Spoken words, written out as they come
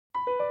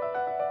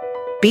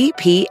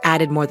BP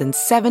added more than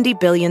 $70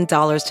 billion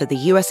to the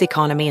U.S.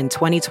 economy in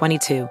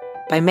 2022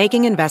 by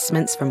making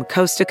investments from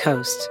coast to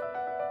coast.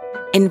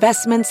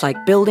 Investments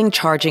like building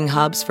charging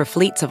hubs for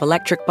fleets of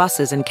electric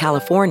buses in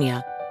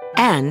California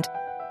and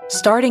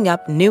starting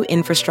up new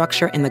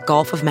infrastructure in the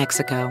Gulf of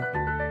Mexico.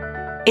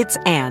 It's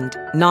and,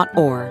 not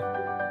or.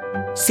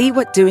 See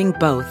what doing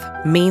both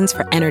means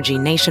for energy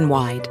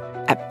nationwide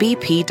at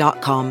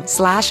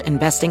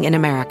bp.com/investing in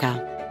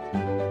America.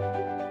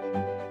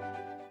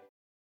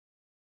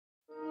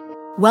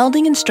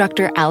 Welding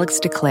instructor Alex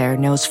DeClaire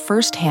knows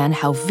firsthand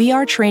how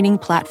VR training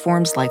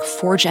platforms like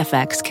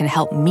ForgeFX can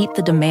help meet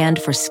the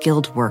demand for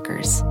skilled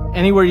workers.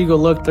 Anywhere you go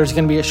look, there's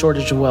going to be a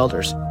shortage of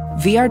welders.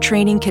 VR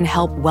training can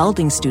help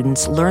welding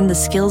students learn the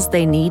skills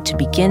they need to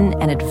begin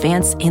and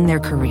advance in their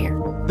career.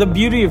 The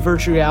beauty of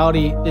virtual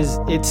reality is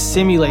it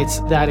simulates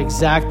that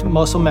exact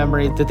muscle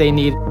memory that they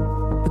need.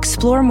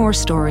 Explore more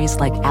stories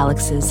like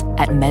Alex's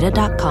at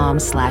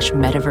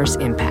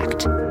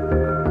meta.com/metaverseimpact.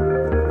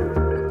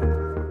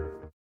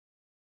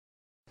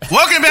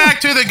 Welcome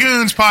back to the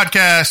Goons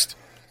Podcast.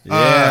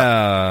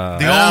 Yeah.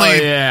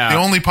 The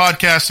only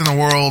podcast in the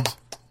world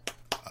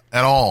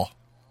at all.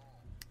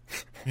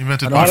 You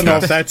meant to I don't know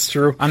if that's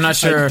true. I'm not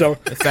sure if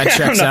that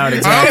checks out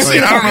exactly. Honestly,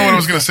 I don't know what I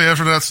was going to say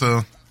after that,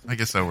 so I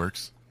guess that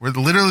works. We're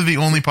literally the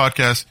only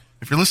podcast.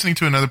 If you're listening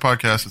to another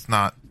podcast, it's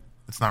not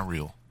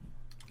real.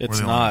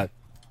 It's not.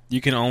 You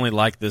can only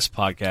like this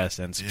podcast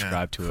and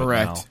subscribe to it.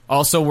 Correct. Now.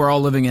 Also, we're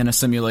all living in a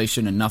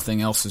simulation and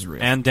nothing else is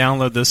real. And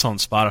download this on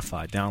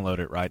Spotify. Download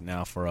it right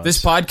now for us.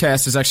 This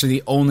podcast is actually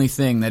the only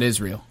thing that is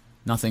real.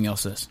 Nothing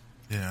else is.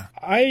 Yeah.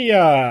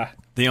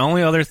 The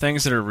only other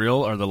things that are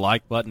real are the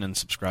like button and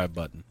subscribe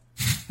button.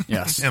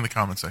 Yes. And the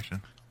comment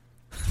section.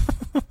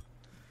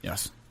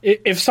 Yes.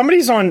 If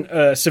somebody's on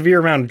a severe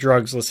amount of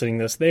drugs listening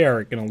to this, they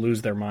are going to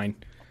lose their mind.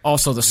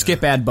 Also, the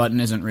skip ad button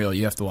isn't real.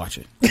 You have to watch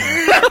it.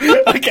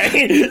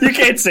 Okay, you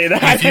can't say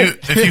that.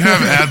 If you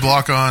have ad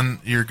block on,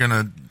 you're going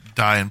to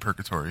die in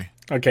purgatory.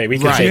 Okay, we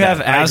can If say you that.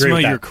 have I agree asthma,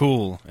 with that. you're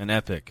cool and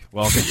epic.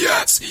 Welcome.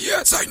 Yes,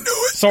 I knew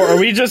it. So are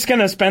we just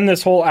going to spend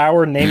this whole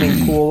hour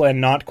naming cool and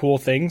not cool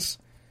things?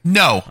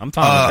 No. I'm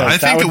fine with that. I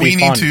think That would be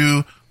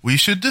we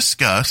should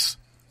discuss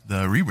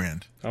the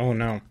rebrand. Oh,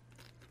 no.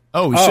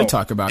 Oh, we should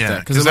talk about that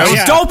because it that was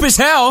was dope as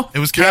hell. It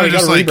was Yeah, kind we of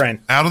just got a like rebrand.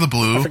 out of the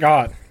blue. I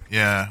forgot.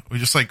 Yeah, we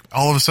just like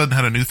all of a sudden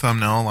had a new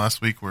thumbnail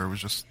last week where it was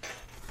just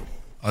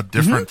a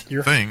different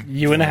thing.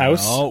 You in a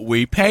house. Oh,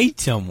 we paid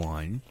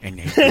someone, and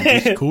they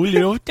did this cool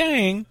little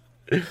thing.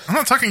 I'm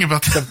not talking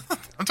about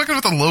I'm talking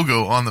about the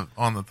logo on the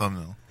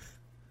thumbnail.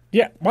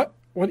 Yeah, what?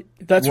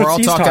 That's We're what all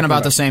he's talking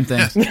about the same thing.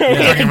 Yes.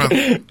 Talking about,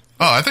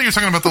 I think you're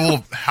talking about the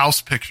little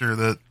house picture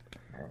that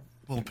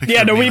little picture.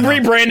 Yeah, no, of me we in the house.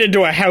 rebranded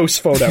to a house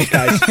photo,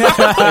 guys.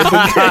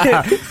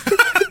 The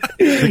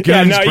Yeah,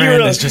 Goons no, you brand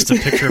really- is just a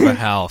picture of a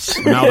house.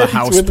 Now the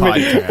house with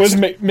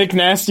podcast.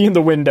 McNasty in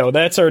the window.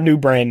 That's our new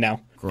brand now.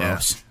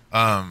 Gross.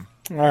 All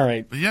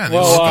right. But yeah,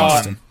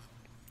 Well,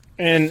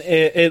 and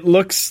it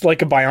looks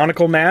like a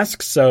Bionicle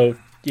mask, so,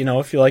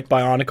 if you like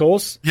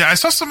Bionicles, yeah, I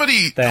saw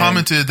somebody then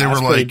commented. They were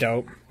that's pretty like,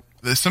 dope.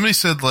 somebody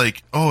said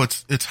like, oh,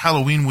 it's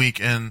Halloween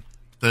week, and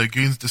the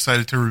Goons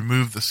decided to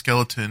remove the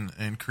skeleton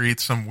and create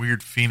some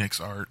weird Phoenix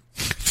art.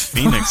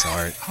 Phoenix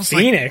art. I was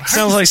Phoenix? how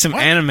Sounds does- like some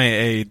what? anime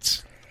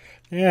aids.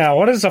 Yeah,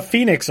 what is a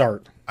Phoenix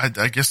art? I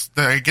guess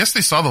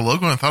they saw the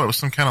logo and thought it was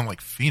some kind of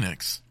like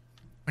Phoenix,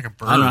 like a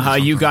bird. I don't know or how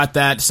you something. got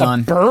that,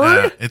 son.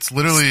 Bird? Yeah, it's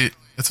literally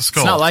it's a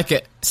skull. It's not like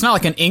it. It's not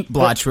like an ink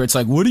blotch where it's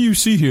like, what do you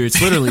see here?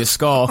 It's literally a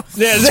skull.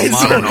 Yeah, It's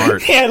modern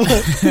art. Yeah,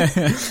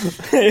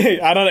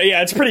 I don't know.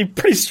 Yeah, it's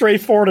pretty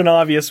straightforward and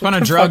obvious. What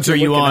kind the of drugs fuck are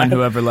you're you looking on, at.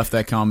 whoever left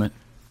that comment?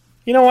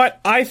 You know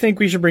what? I think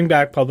we should bring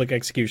back public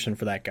execution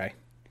for that guy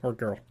or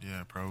girl.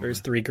 Yeah, probably. There's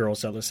 3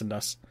 girls that listen to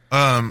us.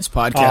 This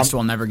podcast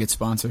will never get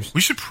sponsors. We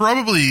should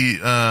probably.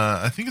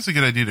 I think it's a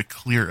good idea to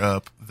clear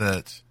up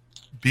that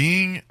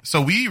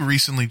so we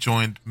recently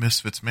joined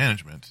Misfits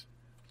Management.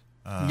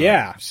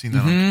 Yeah. I've seen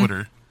that on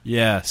Twitter.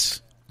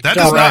 Yes. That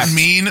does not Correct.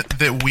 mean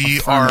that we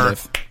are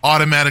Affirmative.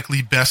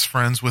 automatically best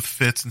friends with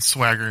Fitz and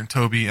Swagger and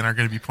Toby and are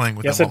going to be playing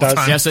with Yes, them it all does.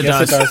 the time. Yes, it Yes,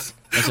 does. it does.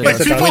 Yes, it Yes,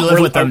 does. it does. We live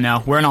We're- with them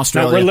now. We're in No,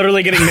 Australia. we're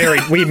literally getting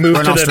married. We moved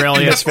We're to in the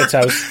Australia. Misfits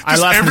house. I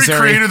left Every Missouri.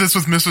 creator that's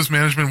with Misfits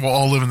Management will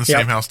all live in the Yep.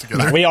 same house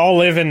together. We all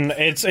live in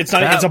it's not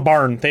That it's a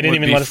barn. They didn't would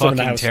even be let us live in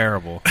the fucking house.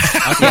 terrible.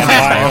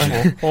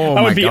 That Oh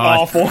would my be God.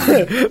 awful.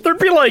 There'd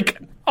be like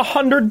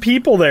 100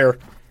 people there.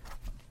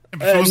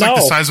 If it was like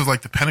the no. size of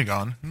like the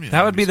Pentagon. Yeah,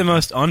 That would be the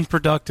most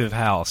unproductive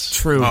house.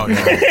 True. Oh, yeah.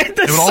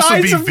 The It would also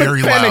size be of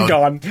very the loud.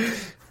 Pentagon.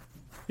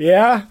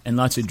 Yeah, And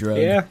lots of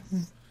drugs. yeah.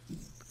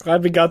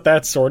 Glad we got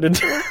that sorted.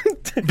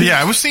 But yeah,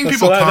 I was seeing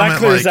people so that comment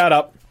clears like, that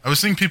up. I was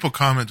seeing people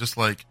comment just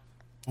like,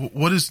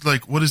 what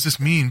does this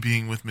mean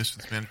being with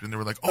Misfits Management? And they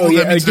were like, Oh,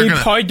 yeah, that means are they they're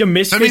tied to gonna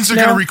Misfits that means they're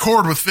now? gonna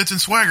record with Fitz and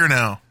Swagger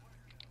now.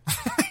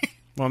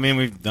 Well, I mean,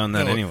 we've done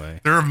that anyway.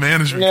 They're a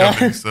management Yeah.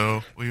 company,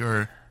 so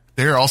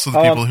they're also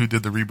the people who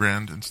did the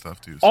rebrand and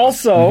stuff too. So.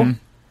 Also,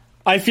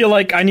 I feel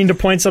like I need to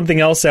point something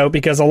else out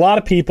because a lot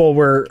of people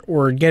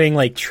were getting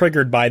like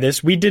triggered by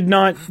this. We did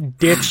not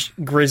ditch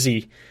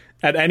Grizzy.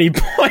 at any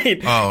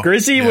point. Oh,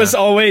 Grizzy yeah. was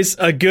always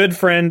a good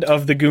friend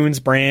of the Goons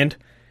brand.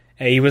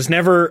 He was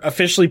never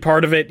officially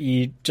part of it.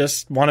 He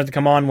just wanted to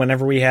come on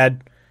whenever we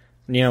had,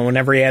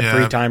 whenever he had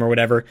free time or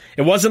whatever.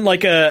 It wasn't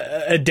like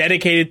a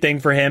dedicated thing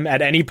for him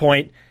at any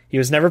point. He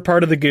was never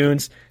part of the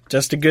Goons,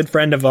 just a good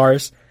friend of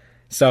ours.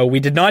 So we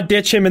did not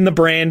ditch him in the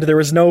brand. There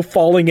was no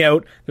falling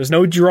out. There was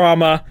no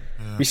drama.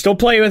 Yeah. We still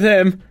play with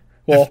him.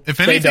 Well, if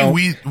anything,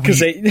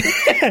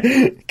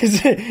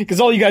 because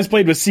all you guys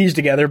played was Siege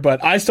together,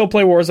 but I still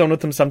play Warzone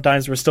with them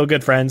sometimes. We're still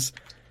good friends.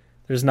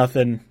 There's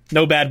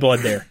no bad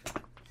blood there.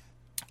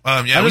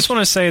 I just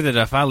want to say that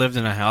if I lived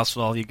in a house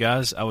with all you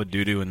guys, I would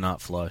doo-doo and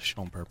not flush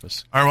on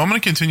purpose. All right, well, I'm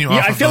going to continue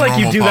off I feel like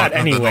you do that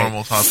anyway. The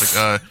normal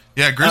topic.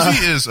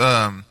 Grizzy is...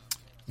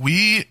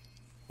 We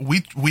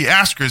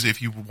asked Grizzy if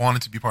he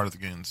wanted to be part of the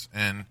Goons,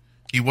 and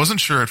he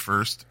wasn't sure at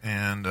first,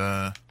 and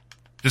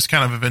just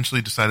kind of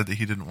eventually decided that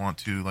he didn't want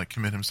to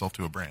commit himself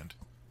to a brand.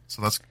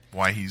 So that's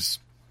why he's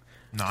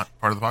not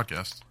part of the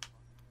podcast.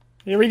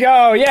 Here we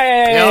go!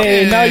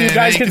 Yay! Now you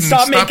guys can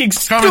stop making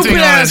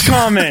stupid-ass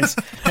comments.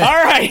 All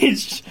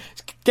right.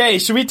 Okay,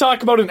 should we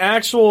talk about an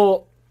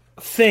actual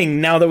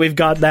thing now that we've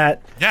got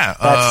that?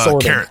 Yeah,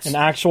 sorted? Carrots. An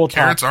actual topic.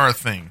 Carrots are a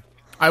thing.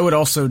 I would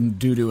also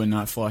doo-doo and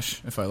not flush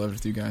if I lived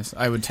with you guys.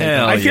 I would take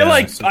Hell I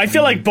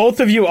feel like both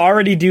of you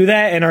already do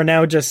that and are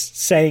now just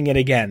saying it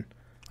again.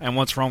 And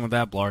what's wrong with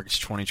that, Blarg? It's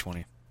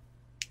 2020.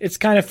 It's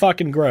kind of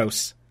fucking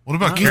gross. What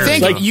about you Carrots?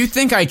 think you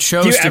think I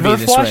chose to be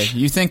this way?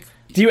 You think?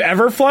 Do you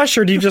ever flush,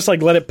 or do you just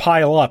let it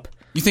pile up?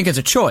 You think it's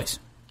a choice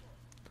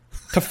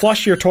to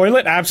flush your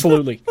toilet?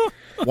 Absolutely.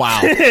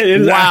 Wow!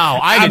 Wow!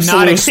 I did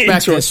not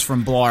expect this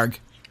from Blarg.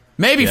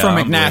 Maybe from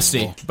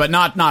McNasty, but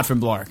not from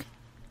Blarg.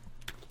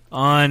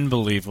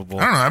 Unbelievable.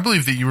 I don't know. I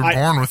believe that you were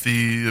born with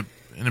the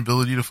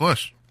inability to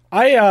flush.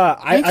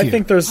 I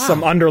think there's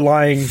some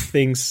underlying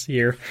things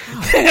here.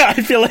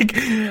 I feel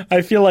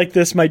like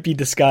this might be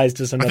disguised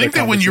as another. I think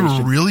that when you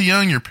were really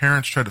young, your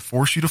parents tried to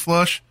force you to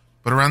flush,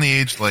 but around the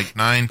age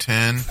 9,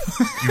 10,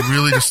 you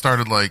really just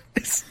started leaving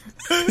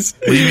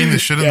the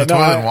shit in the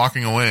toilet and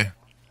walking away.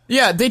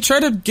 Yeah, they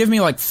tried to give me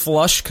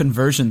flush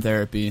conversion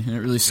therapy, and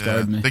it really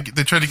scarred me.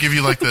 They tried to give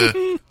you a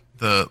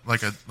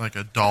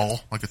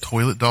doll, like a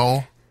toilet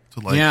doll,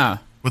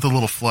 with a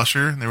little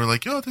flusher, and they were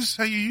like, "Yo, this is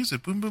how you use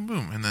it." Boom, boom,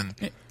 boom, and then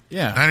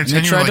 9 or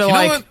 10, you were like, "You know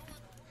what?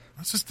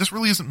 This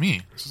really isn't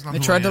me. This is not." They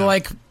tried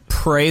to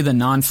pray the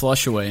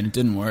non-flush away, and it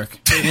didn't work.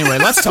 Anyway,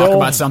 let's talk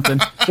about something.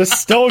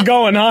 Just still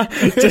going, huh?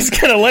 Just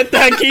gonna let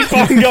that keep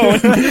on going.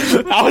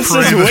 I was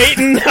just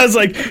waiting. I was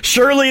like,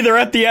 surely they're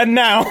at the end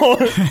now.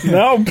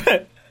 No,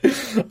 but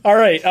all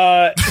right.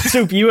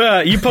 Soup,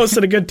 you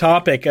posted a good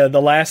topic.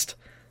 The last.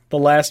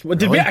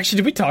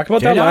 Did we talk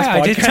about that last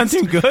podcast? I did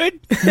something good.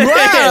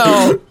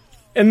 Wow.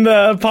 In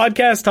the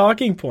podcast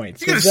talking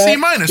points. You got a C-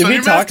 Did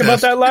we talk about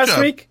that last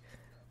week?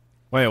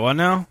 Wait, what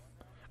now?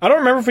 I don't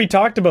remember if we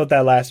talked about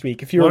that last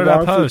week. If you what were did I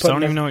wrongfully post? I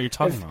don't even know what you're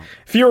talking about.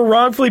 If you were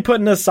wrongfully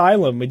put in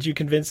asylum, would you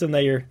convince them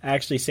that you're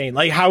actually sane?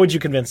 How would you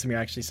convince them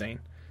you're actually sane?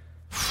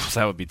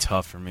 That would be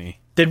tough for me.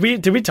 Did we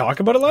talk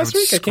about it last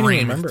week? I can't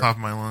even remember. At the top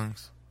of my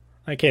lungs.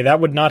 Okay, that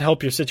would not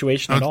help your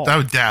situation at all. I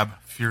would dab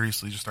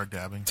furiously, just start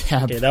dabbing.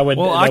 Okay, that would.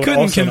 Well, I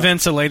couldn't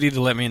convince a lady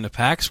to let me into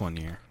PAX one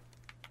year.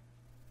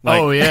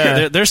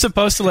 They're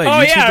supposed to let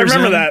YouTubers yeah, I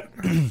remember in, that.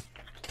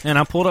 And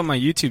I pulled up my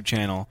YouTube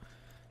channel,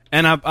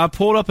 and I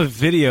pulled up a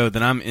video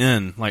that I'm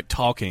in,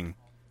 talking,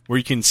 where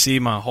you can see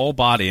my whole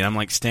body, and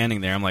I'm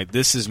standing there. I'm like,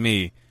 this is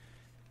me.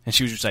 And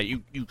she was just like,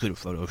 you could have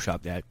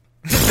photoshopped that.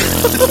 You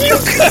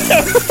could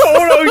have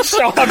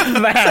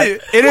photoshopped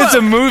that. It is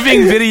a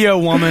moving video,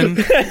 woman.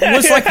 Was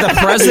the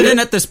president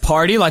at this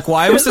party?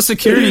 Why was the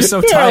security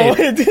so tight?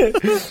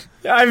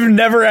 I've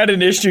never had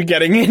an issue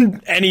getting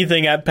in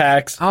anything at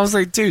PAX. I was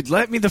like, dude,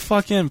 let me the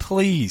fuck in,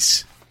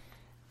 please.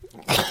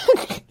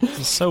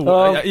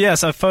 So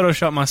yes, I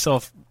photoshopped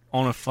myself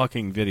on a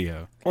fucking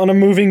video. On a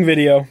moving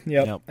video.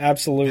 Yep.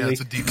 Absolutely. Yeah,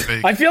 it's a deep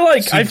fake. I feel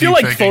like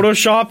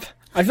Photoshop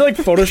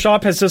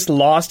has just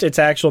lost its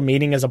actual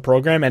meaning as a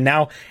program, and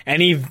now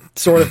any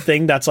sort of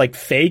thing that's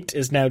faked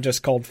is now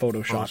just called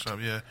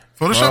Photoshop.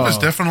 Photoshop is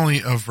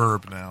definitely a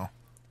verb now.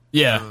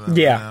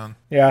 Yeah.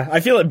 I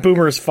feel like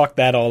boomers fucked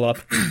that all up.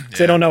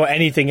 They don't know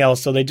anything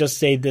else, so they just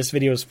say this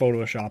video is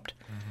photoshopped.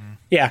 Mm-hmm.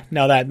 Yeah,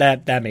 no,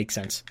 that makes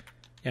sense.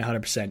 Yeah,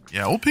 100%.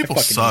 Yeah, old people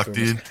suck,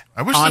 dude.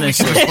 I wish that we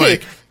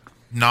could just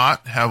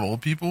not have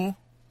old people.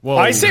 Whoa.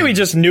 I say we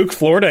just nuke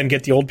Florida and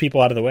get the old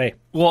people out of the way.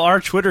 Well, our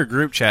Twitter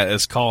group chat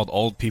is called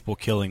Old People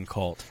Killing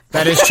Cult.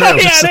 That is true. Yeah, it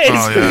is.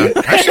 Oh, yeah.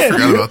 I actually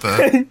forgot about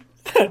that.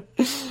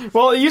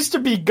 Well, it used to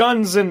be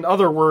guns and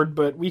other word,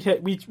 but we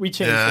changed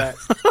that.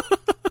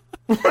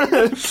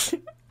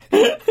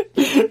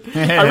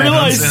 I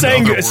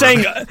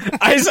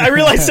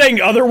realize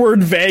saying other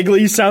word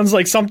vaguely sounds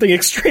like something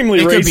extremely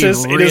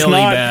racist. It is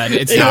not. Bad.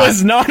 It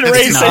was not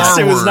racist.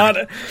 It was not.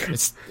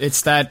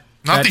 It's that.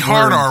 Not the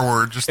hard R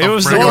word. Just it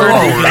was the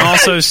word you can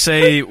also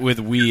say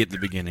with "we" at the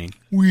beginning.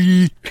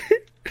 We.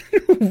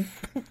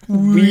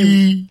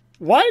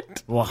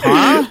 What? Well,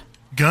 huh?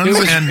 Guns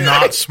and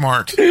not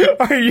smart.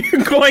 Are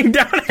you going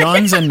down?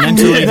 Guns and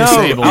mentally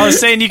disabled. I was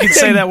saying you could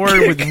say that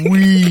word with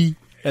 "we"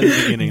 at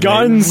the beginning.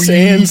 Guns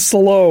and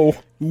slow.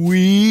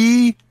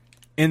 We.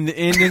 And the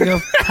ending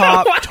of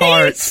Pop-Tart. What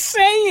are you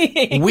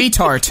saying?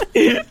 We-tart.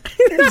 Yeah.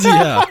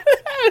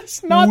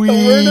 It's not the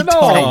word at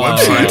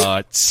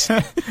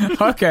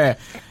all. Okay.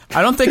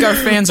 I don't think our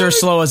fans are as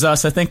slow as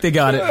us. I think they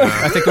got it.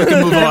 I think we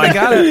can move on. I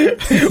got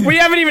it. We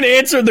haven't even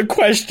answered the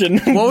question.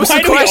 What was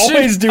Why the question? Do we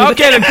always do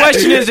Okay, that? the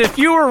question is, if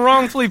you were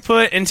wrongfully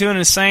put into an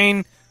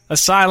insane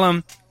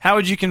asylum, how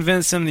would you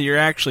convince them that you're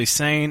actually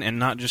sane and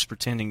not just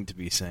pretending to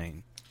be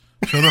sane?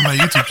 Show them my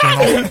YouTube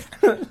channel.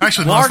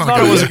 Actually, no, Mark that's not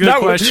thought it was a good.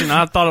 good question.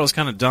 I thought it was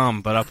kind of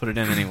dumb, but I put it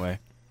in anyway.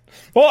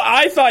 Well,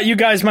 I thought you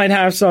guys might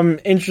have some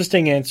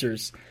interesting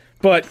answers,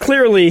 but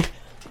clearly,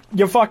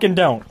 you fucking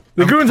don't.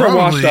 The goons are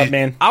washed up,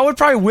 man. I would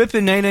probably whip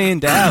a Nene and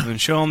Dab and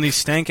show them these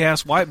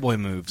stank-ass white boy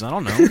moves. I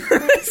don't know.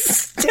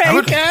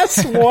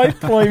 Stank-ass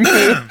white boy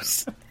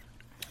moves.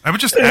 I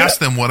would just ask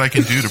them what I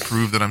can do to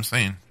prove that I'm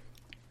sane.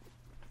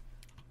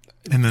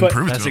 And then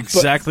prove it to That's them.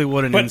 exactly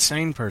what an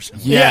insane person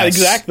would. Yeah,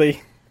 exactly.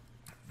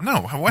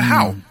 No,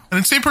 how? An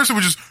insane person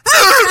would just,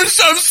 I'm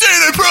sane,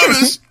 I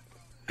promise.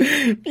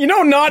 You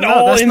know, not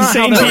all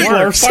insane people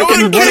are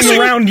fucking running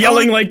around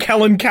yelling like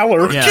Helen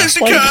Keller. Yeah. Kiss a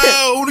cow,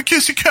 I want to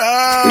kiss a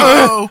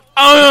cow.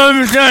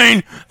 I'm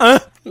insane.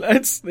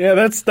 That's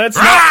not what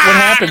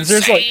happens.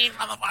 There's like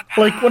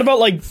what about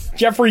like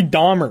Jeffrey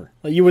Dahmer?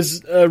 Like, he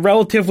was a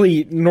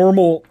relatively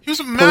normal. He was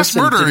a mass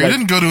murderer. He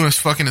didn't go to a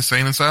fucking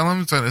insane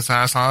asylum. It's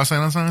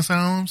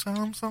Salem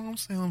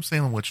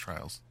witch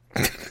trials.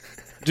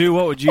 Dude,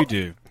 what would you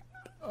do?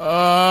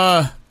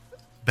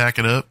 Back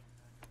it up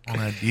on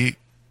that dick.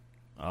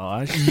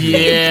 Oh,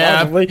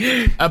 yeah.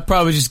 I'd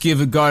probably just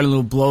give a guard a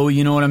little blow.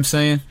 You know what I'm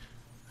saying?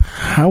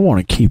 I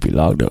want to keep you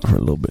locked up for a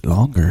little bit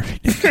longer.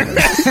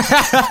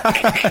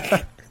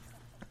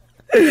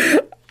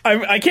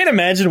 I can't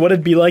imagine what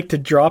it'd be like to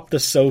drop the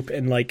soap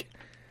in like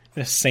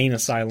an insane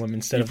asylum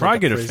instead of probably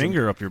like get prison. a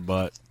finger up your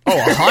butt. Oh,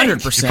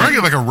 100%. You probably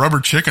get like a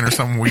rubber chicken or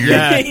something weird.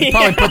 Yeah, you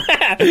probably put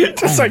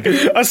just like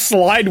a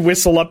slide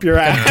whistle up your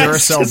ass.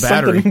 Duracell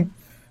battery.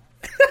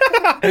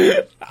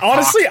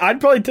 Honestly,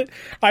 I'd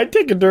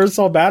take a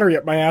Duracell battery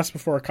up my ass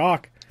before a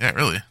cock. Yeah,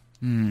 really.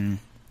 You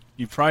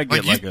probably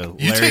get like a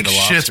you Larry take the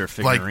Lobster shit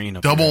figurine.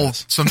 Like double,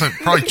 sometimes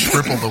probably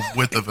triple the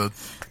width of a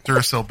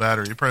Duracell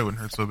battery. It probably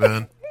wouldn't hurt so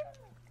bad.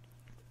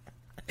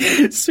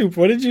 Soup,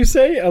 what did you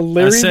say? A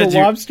Larry the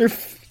Lobster?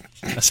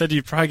 I said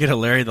you'd probably get a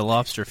Larry the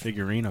Lobster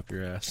figurine up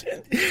your ass.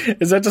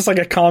 Is that just like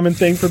a common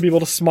thing for people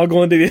to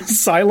smuggle into the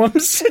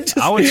asylums? Just,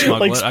 I would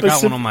smuggle it. I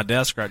got one on my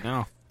desk right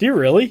now. Do you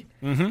really?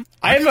 Mm-hmm.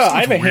 I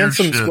have a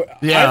handsome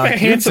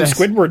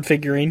Squidward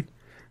figurine.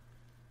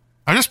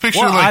 I just picture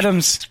what like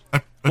items.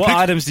 What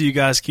items do you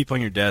guys keep on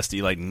your desk that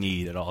you like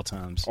need at all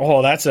times?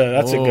 Oh, that's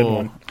a good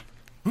one.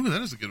 Ooh,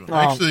 that is a good one.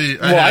 Actually,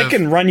 I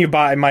can run you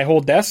by my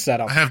whole desk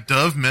setup. I have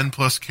Dove Men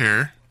Plus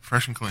Care,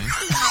 fresh and clean.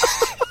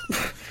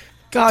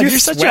 God, you're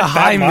such a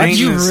high maintenance.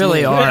 You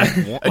really are,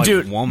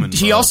 dude. Woman,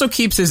 he also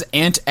keeps his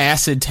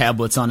antacid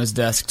tablets on his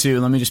desk too.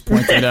 Let me just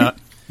point that out.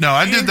 No,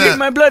 I did that. Get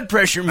my blood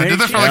pressure, man. I did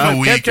that for like a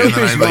week, and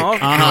then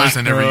I realized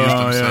I never used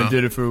them. So. I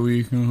did it for a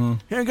week.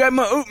 I got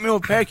my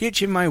oatmeal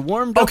package and my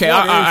warmed up. Okay,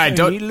 water. all right.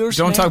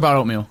 Don't talk about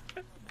oatmeal.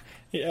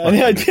 Yeah,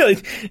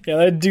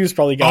 that dude's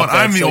probably got. Oh, and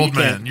I'm the old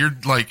man. You're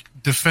like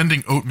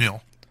defending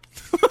oatmeal.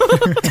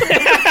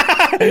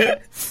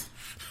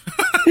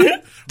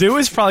 Dude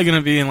is probably going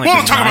to be in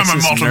like the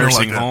nicest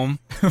nursing home.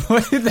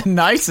 The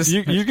nicest.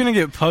 You're going to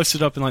get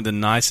posted up in like the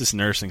nicest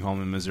nursing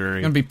home in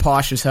Missouri. Going to be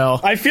posh as hell.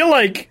 I feel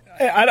like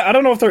I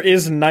don't know if there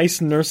is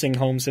nice nursing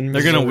homes in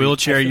Missouri. They're going to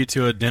wheelchair you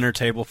to a dinner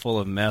table full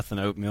of meth and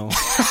oatmeal.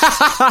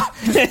 I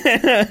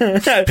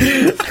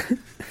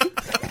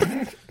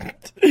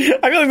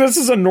feel like this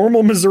is a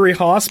normal Missouri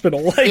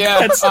hospital. Like,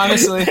 yeah,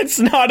 honestly, it's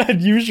not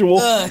unusual.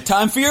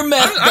 Time for your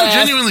meth. I'm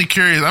genuinely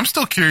curious. I'm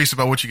still curious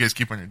about what you guys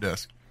keep on your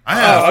desk. Okay,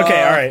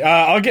 all right.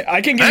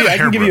 I can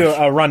give you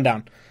a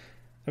rundown.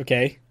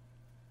 Okay,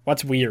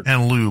 what's weird?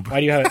 And lube.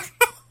 Why do you have it?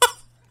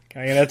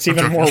 Okay, that's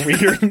even more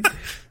weird.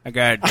 I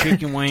got a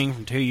chicken wing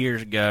from 2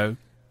 years ago.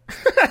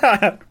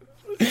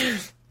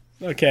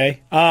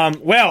 Okay.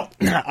 Well,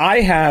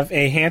 I have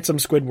a handsome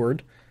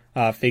Squidward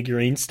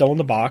figurine still in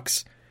the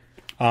box.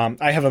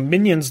 I have a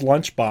Minions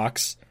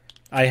lunchbox.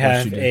 I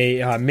have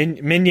a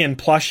Minion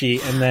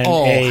plushie, and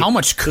then how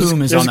much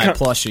coom is on that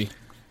plushie?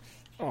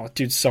 Oh,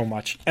 dude, so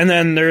much. And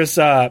then there's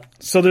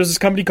this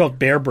company called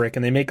Bear Brick,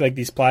 and they make like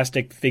these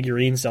plastic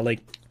figurines that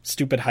like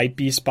stupid hype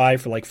beast buy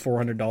for like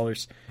 $400.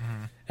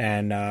 Mm-hmm.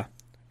 And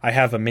I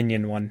have a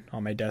Minion one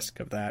on my desk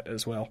of that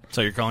as well.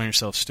 So you're calling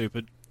yourself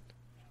stupid?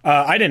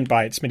 I didn't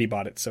buy it. Smitty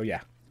bought it, so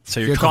yeah. So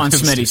you're calling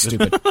Smitty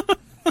stupid.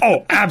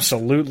 Oh,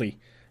 absolutely.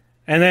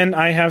 And then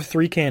I have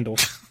 3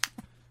 candles.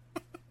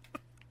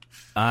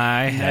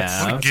 I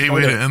have... What a gay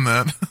way to end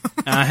that.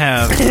 I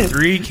have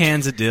 3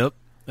 cans of dip,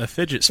 a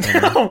fidget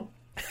spinner,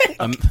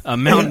 a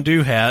Mountain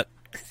Dew hat,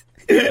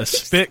 a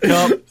spit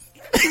cup,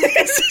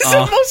 This is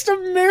the most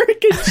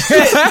American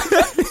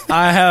shit.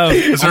 I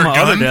have on my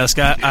other desk.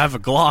 I have a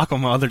Glock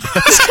on my other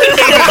desk.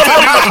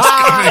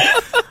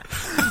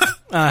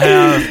 I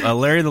have a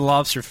Larry the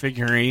Lobster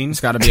figurine. It's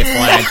got to be a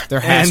flag. There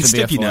has to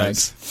be a flag.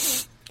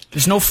 Notes.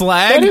 There's no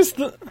flag?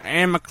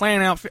 And my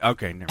clan outfit.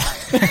 Okay, never mind.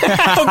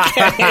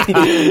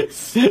 Okay.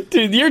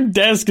 Dude, your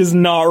desk is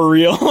not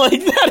real.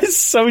 Like, that is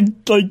so,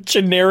 like,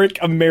 generic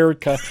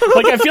America.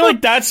 Like, I feel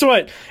like that's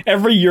what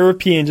every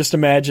European just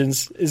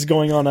imagines is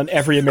going on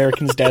every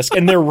American's desk.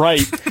 And they're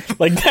right.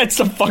 Like, that's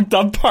the fucked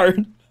up part.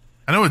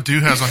 I know what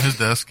Dude has on his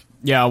desk.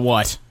 Yeah,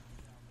 what?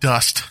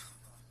 Dust.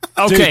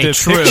 Okay, dude,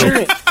 true.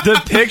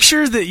 The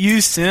picture that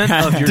you sent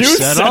of your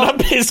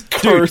setup is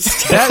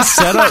cursed. Dude, that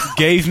setup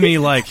gave me,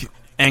 like,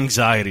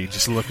 anxiety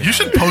just looking at it. You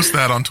should post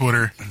that on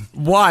Twitter.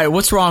 Why?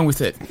 What's wrong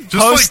with it? Just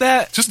post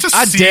that? Just to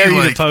I see, dare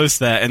you to post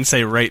that and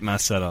say, rate my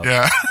setup.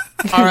 Yeah.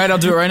 All right, I'll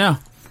do it right now.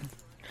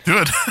 Do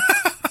it.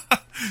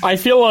 I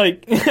feel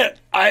like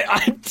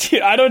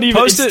I don't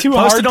even. Post it's too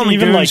post hard it on to the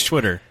even Goons like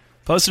Twitter.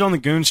 Post it on the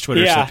Goons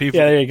Twitter so people.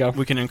 Yeah, there you go.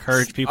 We can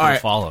encourage people to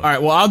follow. All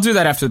right, well, I'll do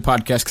that after the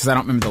podcast because I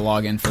don't remember the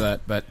login for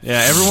that. But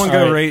yeah, everyone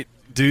go rate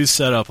Dude's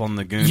setup on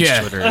the Goons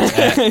Twitter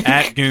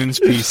at Goons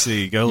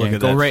PC. Go look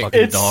at that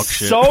fucking dog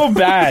shit. It's so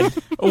bad.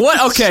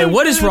 What? Okay,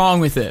 what is wrong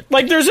with it?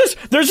 Like, there's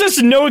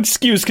just no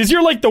excuse because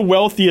you're like the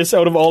wealthiest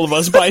out of all of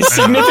us by a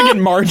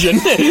significant margin.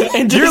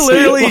 And you're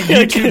literally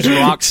YouTube's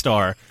rock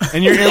star,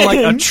 and you're in like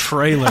a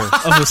trailer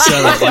of a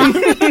setup.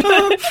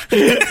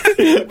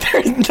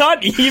 There's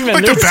not even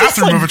like the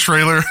bathroom of a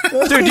trailer,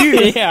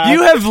 dude.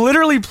 You have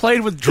literally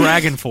played with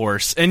Dragon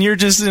Force, and you're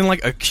just in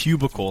like a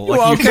cubicle. Like,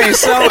 well, okay,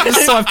 so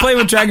I've played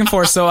with Dragon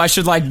Force. So I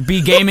should like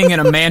be gaming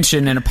in a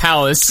mansion in a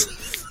palace.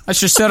 I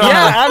should sit on.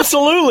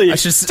 Absolutely.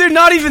 Dude,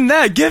 not even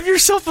that. Give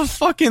yourself a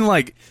fucking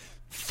like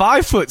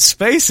 5-foot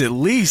space at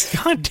least.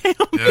 God damn.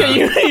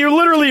 Yeah. You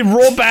literally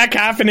roll back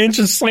half an inch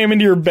and slam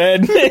into your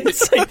bed.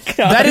 It's like,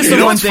 that is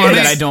the one thing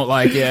that I don't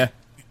like. Yeah.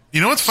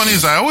 You know what's funny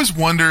is I always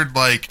wondered,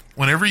 like,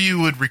 whenever you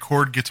would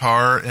record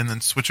guitar and then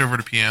switch over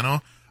to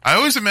piano, I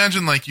always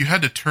imagined, like, you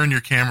had to turn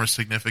your camera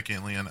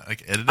significantly and,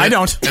 like, edit it. I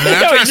don't. And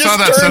then after I saw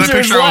that setup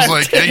picture, I was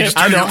like, yeah, you just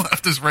turn your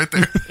left is right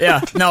there.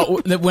 Yeah. No,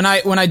 when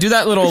I do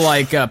that little,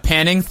 like,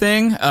 panning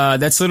thing,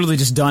 that's literally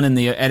just done in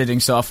the editing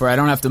software. I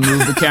don't have to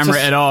move the camera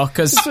at all,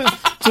 because...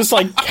 Just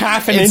like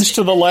half an inch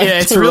to the left. Yeah,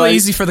 it's really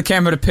easy for the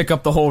camera to pick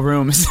up the whole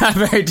room. It's not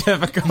very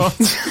difficult.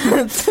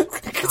 It's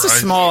a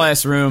small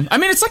ass room. I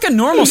mean, it's like a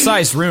normal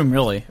sized room,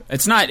 really.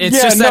 It's not.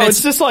 It's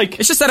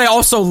just that I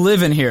also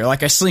live in here.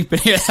 Like I sleep in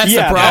here. That's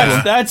the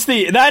problem.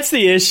 That's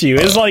the issue.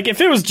 Is like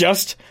if it was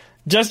just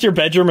your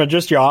bedroom or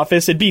just your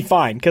office, it'd be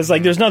fine because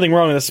like there's nothing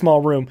wrong with a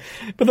small room.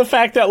 But the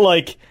fact that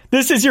like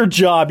this is your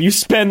job, you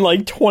spend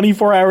like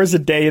 24 hours a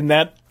day in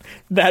that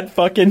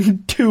fucking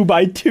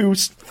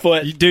 2x2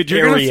 foot dude, you're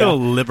area. Gonna feel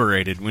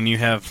liberated when you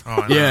have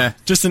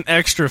just an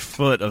extra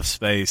foot of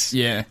space.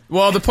 Yeah.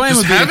 Well, the plan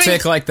would be to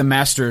take like the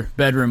master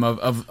bedroom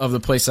of the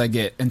place I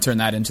get and turn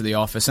that into the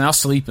office, and I'll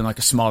sleep in like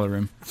a smaller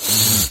room.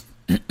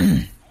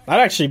 That'd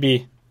actually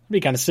be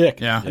kind of sick.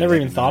 Yeah. I never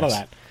even thought of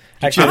that.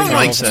 Actually, I don't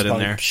like that in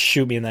there.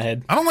 Shoot me in the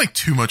head. I don't like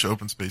too much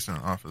open space in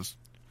an office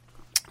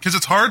because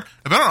it's hard.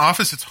 About an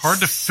office, it's hard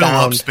to fill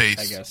up space.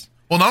 I guess.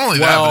 Well, not only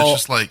that, but it's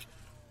just like.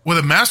 With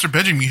a master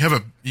bedroom, you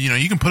have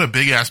you can put a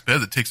big ass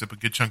bed that takes up a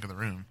good chunk of the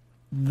room.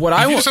 What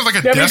I just have like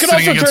a desk you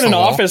could also turn an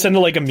office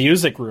into like a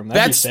music room.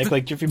 That'd be sick.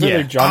 Like if you put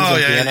your drums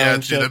and piano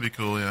and shit. That'd be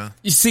cool. Yeah.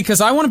 You see,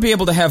 because I want to be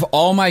able to have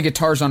all my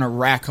guitars on a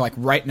rack, like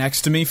right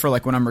next to me for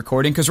like when I'm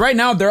recording. Because right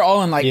now they're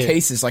all in like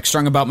cases, like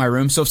strung about my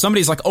room. So if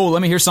somebody's like, "Oh,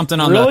 let me hear something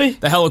on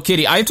the Hello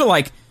Kitty," I have to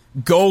like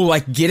go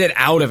like get it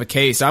out of a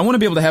case. I want to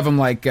be able to have them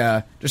like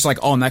just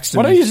like all next to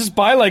me. Why don't you just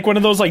buy like one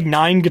of those like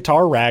 9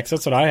 guitar racks?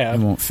 That's what I have.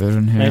 It won't fit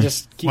in here.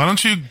 Why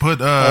don't you put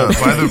put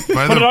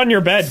it on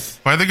your bed?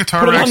 Buy the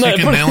guitar rack so you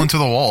can nail into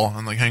the wall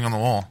and like hang on the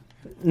wall.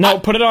 No,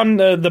 put it on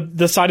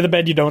the side of the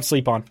bed you don't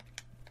sleep on.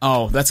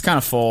 Oh, that's kind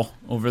of full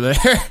over there.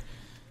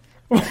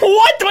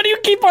 What do you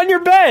keep on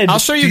your bed? I'll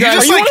show you guys.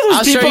 Are you one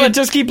of those people that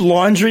just keep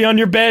laundry on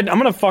your bed? I'm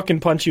gonna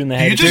fucking punch you in the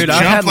head. Dude,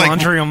 I've had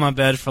laundry on my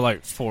bed for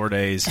like 4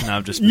 days, and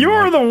I've just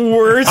You're the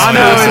worst. I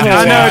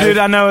know, dude.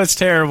 I know it's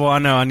terrible. I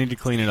know I need to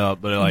clean it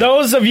up. But like,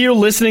 those of you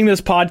listening to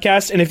this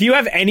podcast, and if you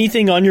have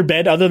anything on your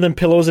bed other than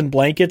pillows and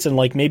blankets, and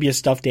like maybe a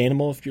stuffed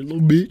animal, if you're a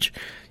little bitch,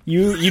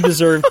 you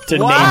deserve to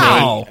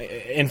name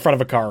it in front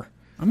of a car.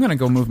 I'm gonna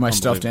go move my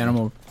stuffed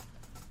animal.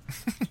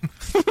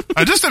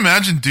 I just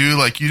imagine, dude,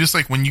 like you just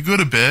like when you go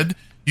to bed.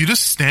 You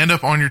just stand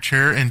up on your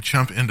chair and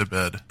jump into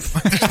bed.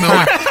 There's no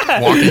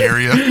like, walking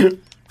area.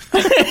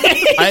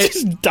 I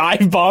just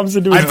dive bombs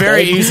into his I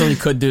very easily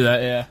could do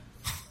that, yeah.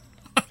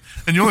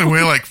 And you only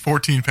weigh like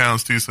 14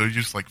 pounds too, so you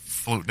just like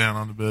float down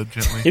on the bed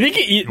gently. You think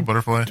like a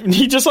butterfly?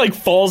 He just like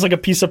falls like a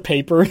piece of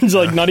paper. It's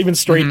like not even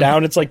straight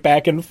down. It's like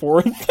back and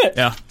forth.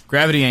 Yeah,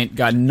 gravity ain't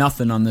got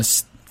nothing on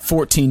this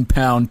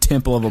 14-pound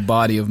temple of a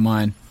body of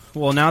mine.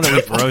 Well, now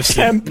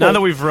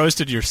that we've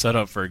roasted your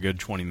setup for a good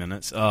 20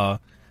 minutes,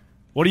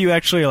 what do you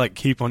actually like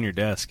keep on your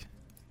desk?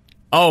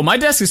 Oh, my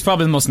desk is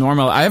probably the most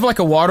normal. I have like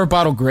a water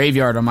bottle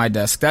graveyard on my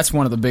desk. That's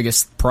one of the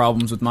biggest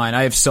problems with mine.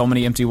 I have so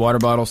many empty water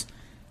bottles.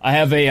 I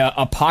have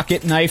a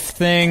pocket knife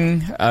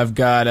thing. I've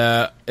got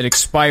an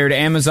expired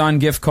Amazon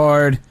gift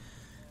card.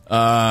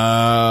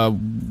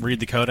 Read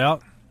the code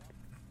out.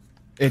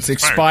 It's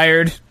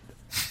expired.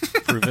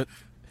 Prove it.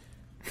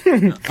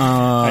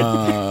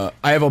 I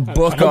have a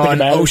book on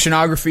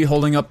oceanography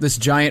holding up this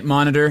giant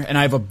monitor, and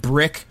I have a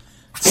brick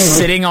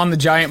sitting on the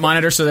giant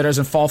monitor so that it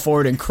doesn't fall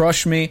forward and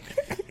crush me.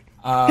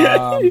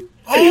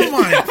 Oh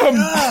my god!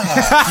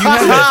 You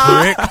have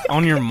a brick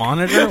on your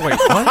monitor? Wait,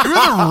 what? You're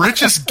the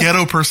richest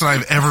ghetto person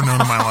I've ever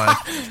known in my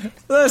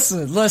life.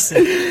 Listen. Do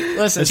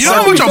you know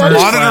how much a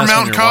monitor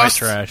mount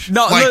costs?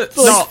 No,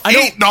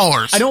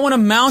 $8. I don't want to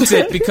mount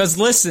it because,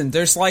 listen,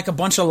 there's like a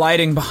bunch of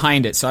lighting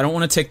behind it, so I don't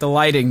want to take the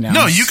lighting down.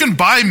 No, you can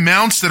buy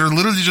mounts that are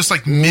literally just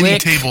like mini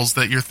tables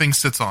that your thing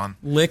sits on.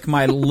 Lick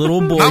my little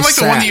boy. Not like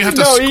the one that you have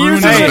to screw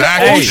into the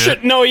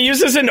back. No, he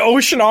uses an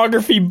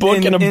oceanography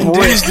book and a brick.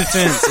 In his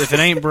defense, if it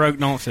ain't broke,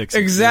 don't fix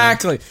it.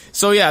 Exactly.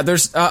 So yeah,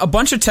 there's a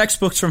bunch of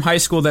textbooks from high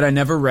school that I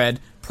never read,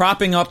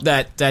 propping up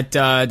that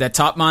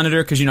top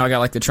monitor because I got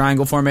like the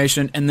triangle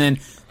formation, and then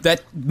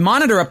that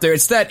monitor up there.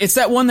 It's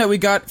that one that we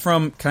got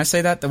from. Can I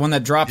say that? The one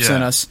that Drop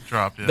sent us.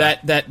 Drop. Yeah.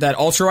 That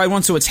ultra wide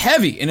one. So it's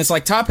heavy and it's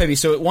like top heavy,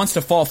 so it wants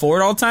to fall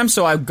forward all the time.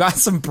 So I've got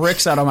some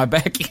bricks out of my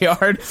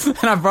backyard and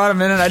I brought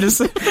them in and I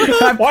just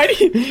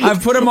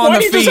I've put them on the feet. Why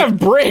do you just have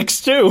bricks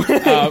too?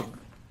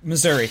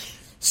 Missouri.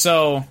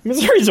 So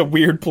Missouri's a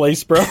weird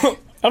place, bro.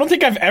 I don't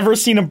think I've ever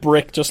seen a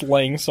brick just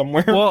laying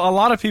somewhere. Well, a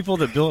lot of people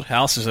that build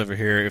houses over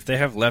here, if they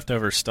have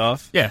leftover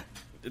stuff,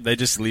 they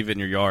just leave it in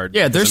your yard.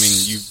 Yeah,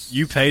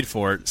 you paid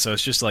for it, so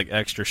it's just like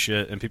extra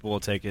shit, and people will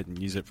take it and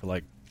use it for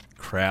like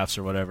crafts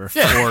or whatever.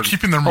 Yeah, or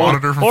keeping their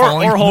monitor from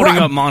falling, or holding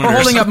up monitors. Or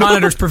holding up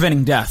monitors,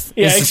 preventing death.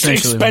 Yeah,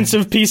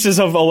 expensive pieces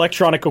of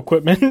electronic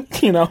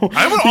equipment. I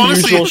would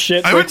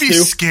honestly, I would be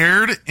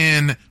scared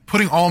in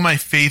putting all my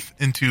faith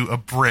into a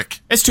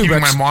brick. It's 2 keeping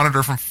bricks. my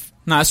monitor from.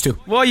 No, it's 2.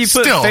 Well, you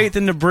put faith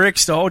in the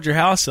bricks to hold your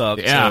house up.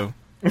 Yeah.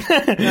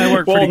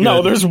 So. Well,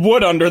 no, there's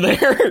wood under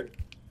there.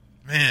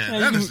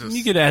 Man, that is just...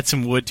 You could add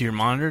some wood to your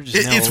monitor.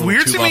 It's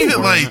weird to me that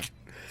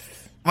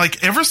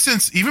like ever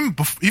since even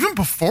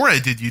before I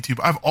did YouTube,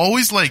 I've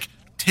always like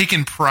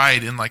taken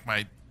pride in like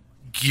my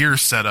gear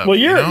setup. Well,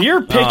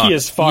 you're picky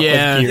as fuck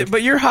with gear.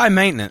 But you're high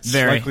maintenance.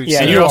 Very. Like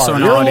you're also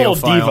an audio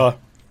diva.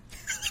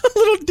 A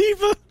little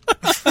diva.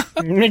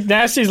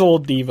 McNasty's a little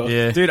diva.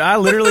 Yeah. Dude, I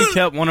literally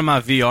kept one of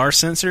my VR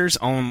sensors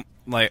on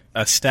like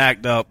a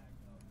stacked up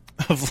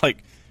of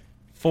like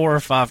 4 or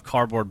 5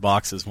 cardboard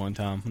boxes one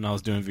time when I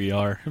was doing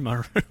VR in my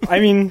room. I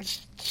mean,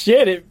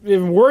 shit, it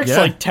works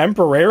like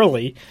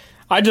temporarily.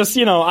 I just,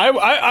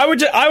 I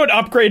would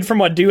upgrade from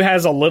what Dew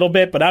has a little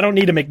bit, but I don't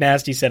need a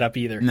McNasty setup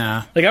either.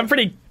 Nah. Like, I'm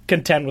pretty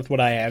content with what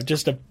I have.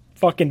 Just a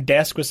fucking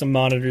desk with some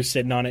monitors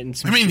sitting on it and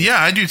some shit.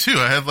 I do too.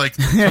 I have like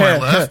to my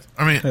left.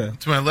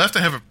 To my left,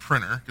 I have a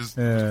printer because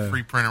it was a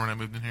free printer when I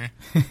moved in here,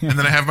 and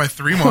then I have my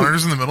 3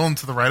 monitors in the middle, and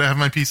to the right, I have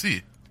my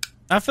PC.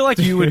 I feel like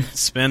you would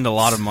spend a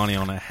lot of money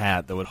on a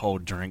hat that would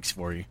hold drinks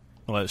for you.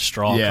 Let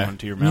straw come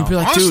into your mouth. You'd be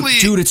like, honestly,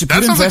 dude, it's a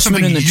good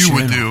investment in the you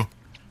channel. would do.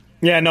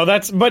 Yeah, no,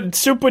 but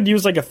Soup would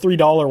use like a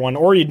 $3 one,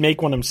 or he'd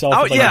make one himself.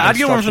 Oh, with, like, I'd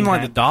get one from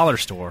like the dollar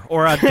store,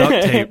 or I'd duct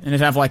tape and it'd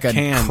have like a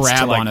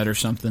crab on it or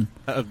something.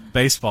 A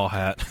baseball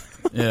hat.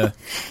 Yeah.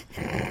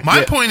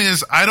 My point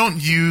is, I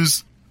don't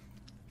use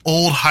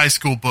old high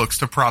school books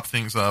to prop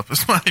things up.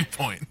 Is my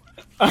point.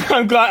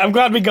 I'm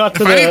glad we got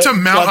to. If I need to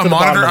mount a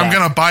monitor, I'm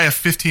gonna buy a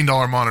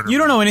 $15 monitor. You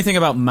don't know anything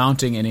about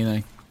mounting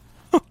anything.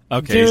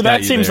 Okay, dude,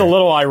 that seems a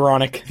little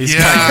ironic.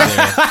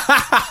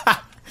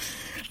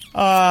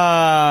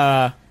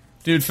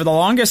 Dude, for the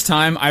longest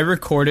time, I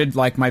recorded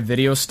like my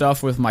video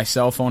stuff with my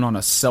cell phone on a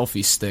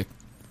selfie stick.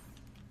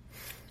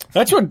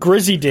 That's what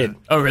Grizzy did.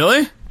 Oh,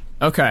 really?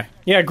 Okay.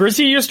 Yeah,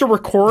 Grizzy used to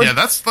record. Yeah,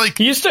 that's like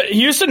he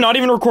used to not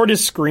even record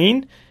his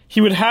screen.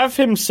 He would have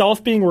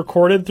himself being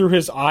recorded through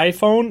his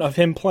iPhone of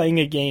him playing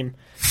a game.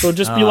 So it'd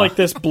just be like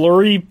this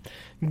blurry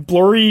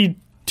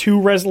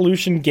 2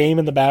 resolution game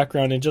in the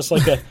background, and just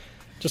like a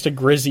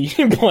Grizzy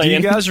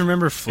playing. Do you guys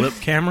remember flip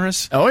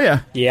cameras? Oh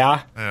yeah.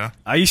 Yeah.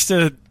 I used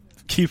to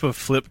keep a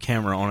flip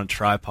camera on a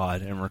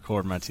tripod and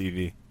record my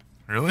TV.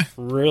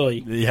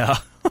 Really? Yeah.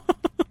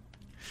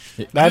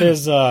 That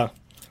is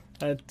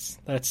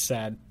that's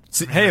sad.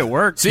 See, hey, it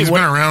worked. He's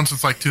been around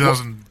since like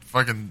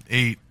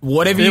 2008.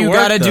 Whatever you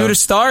gotta do to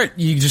start,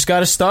 you just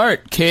gotta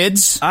start,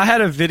 kids. I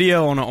had a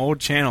video on an old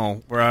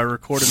channel where I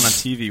recorded my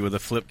TV with a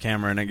flip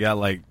camera, and it got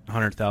like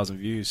 100,000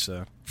 views.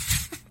 So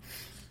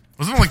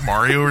wasn't it like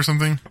Mario or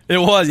something? It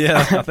was,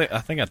 yeah.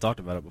 I think I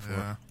talked about it before.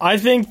 Yeah. I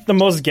think the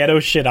most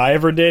ghetto shit I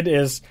ever did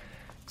is,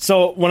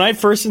 so when I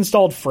first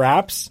installed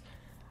Fraps,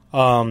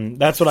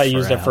 that's what I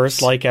used at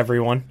first, like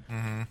everyone.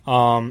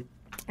 Mm-hmm.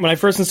 When I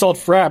first installed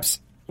Fraps,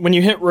 when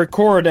you hit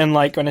record and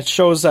like when it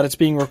shows that it's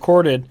being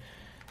recorded,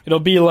 it'll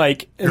be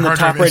like in the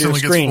top right of the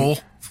screen.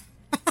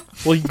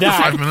 Well,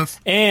 that 5 minutes.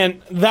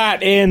 and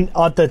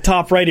on the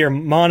top right of your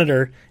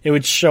monitor, it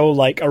would show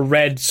like a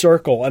red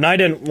circle, and I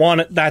didn't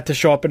want that to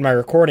show up in my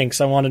recording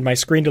because I wanted my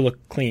screen to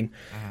look clean.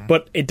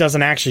 But it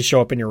doesn't actually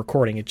show up in your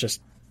recording. It's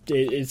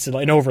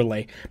an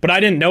overlay. But I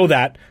didn't know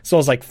that, so I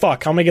was like,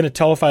 "Fuck, how am I going to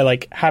tell if I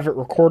like have it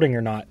recording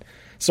or not?"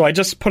 So I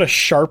just put a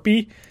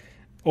Sharpie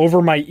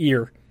over my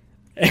ear.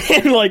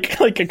 And like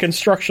a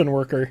construction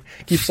worker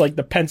keeps like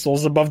the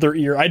pencils above their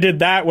ear. I did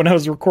that when I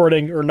was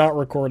recording or not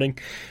recording,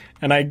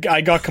 and I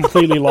got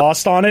completely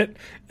lost on it,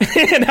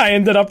 and I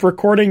ended up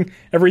recording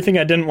everything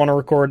I didn't want to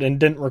record and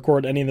didn't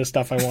record any of the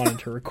stuff I wanted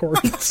to record.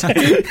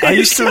 I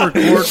used to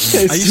record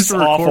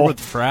with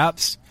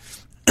Fraps,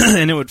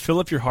 and it would fill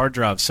up your hard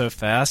drive so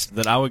fast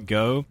that I would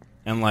go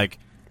and like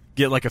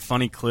get like a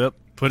funny clip,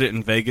 put it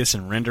in Vegas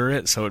and render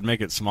it so it would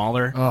make it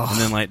smaller, and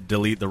then like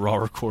delete the raw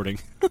recording.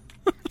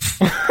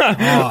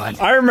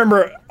 I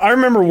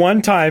remember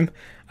one time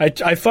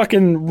I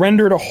fucking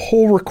rendered a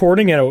whole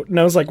recording out, and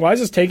I was like, why is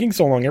this taking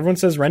so long? Everyone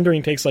says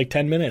rendering takes like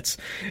 10 minutes.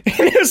 And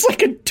it was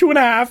like a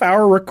 2.5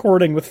 hour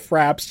recording with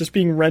Fraps just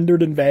being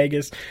rendered in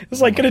Vegas. It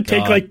was like going to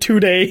take like 2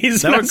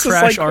 days. That would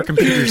crash our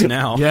computers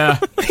now. Yeah.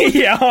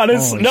 Yeah,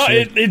 honestly. No,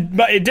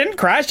 it didn't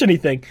crash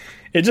anything.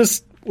 It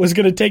just was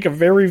going to take a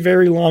very,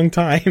 very long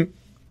time.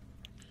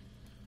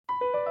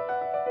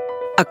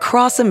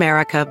 Across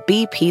America,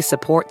 BP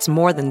supports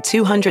more than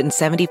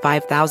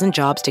 275,000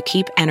 jobs to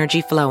keep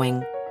energy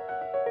flowing.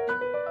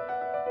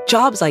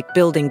 Jobs like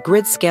building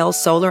grid-scale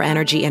solar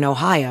energy in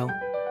Ohio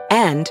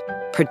and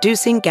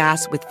producing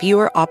gas with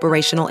fewer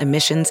operational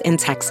emissions in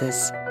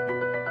Texas.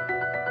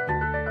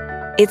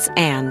 It's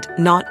and,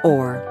 not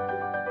or.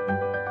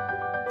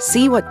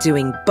 See what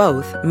doing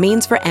both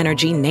means for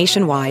energy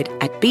nationwide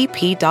at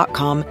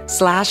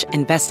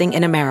bp.com/investing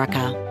in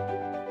America.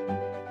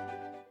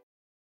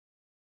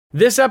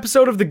 This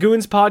episode of the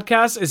Goons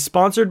Podcast is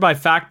sponsored by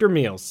Factor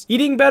Meals.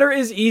 Eating better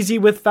is easy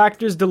with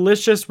Factor's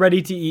delicious,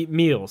 ready-to-eat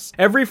meals.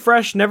 Every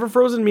fresh,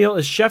 never-frozen meal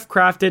is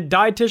chef-crafted,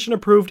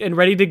 dietitian-approved, and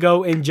ready to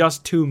go in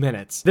just 2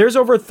 minutes. There's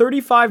over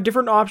 35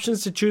 different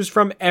options to choose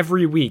from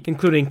every week,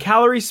 including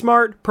Calorie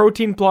Smart,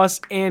 Protein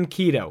Plus, and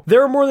Keto.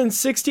 There are more than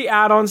 60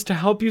 add-ons to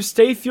help you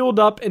stay fueled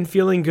up and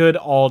feeling good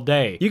all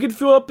day. You can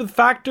fuel up with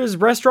Factor's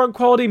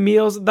restaurant-quality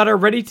meals that are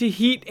ready to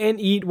heat and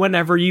eat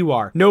whenever you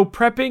are. No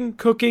prepping,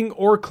 cooking,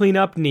 or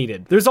cleanup needed.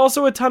 There's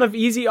also a ton of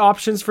easy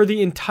options for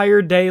the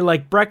entire day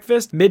like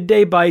breakfast,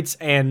 midday bites,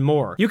 and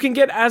more. You can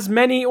get as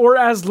many or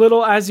as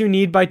little as you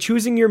need by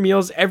choosing your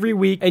meals every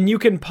week, and you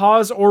can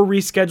pause or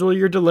reschedule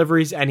your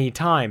deliveries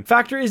anytime.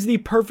 Factor is the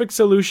perfect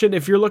solution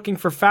if you're looking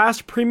for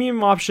fast,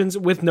 premium options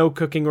with no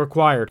cooking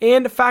required.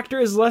 And Factor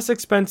is less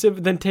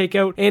expensive than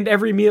takeout, and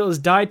every meal is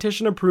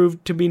dietitian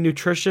approved to be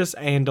nutritious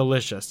and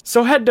delicious.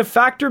 So head to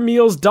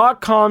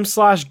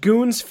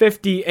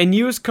factormeals.com/goons50 and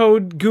use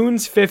code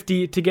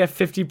goons50 to get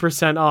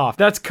 50% off.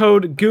 That's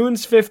code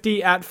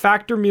goons50 at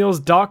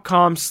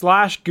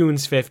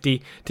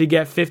factormeals.com/goons50 to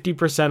get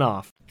 50%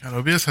 off. God,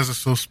 OBS has us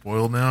so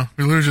spoiled now.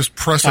 We literally just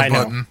press a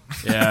button.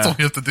 Yeah. That's all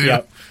you have to do.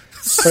 Yep.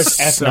 Press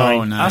F9.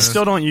 So nice. I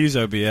still don't use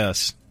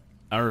OBS.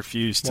 I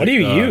refuse to. What do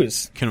you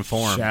use?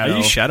 Conform. I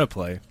use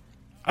Shadowplay.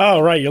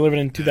 Oh, right. You're living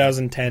in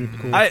 2010.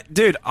 Cool.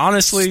 Dude,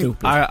 honestly,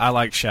 I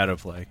like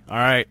Shadowplay. All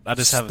right? I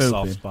just have a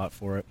soft spot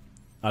for it.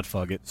 I'd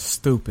fuck it.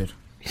 Stupid.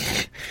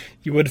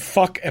 You would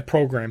fuck a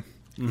program.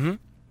 Mm-hmm.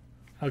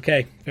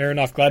 Okay, fair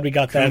enough. Glad we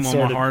got that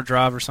sorted. On my hard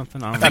drive or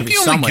something. I think the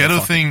only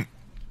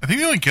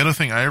ghetto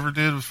thing I ever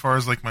did as far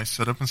as like my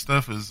setup and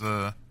stuff is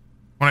when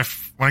I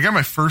got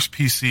my first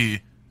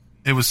PC,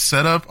 it was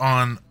set up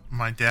on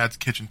my dad's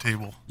kitchen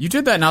table. You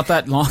did that not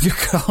that long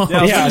ago.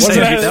 Yeah,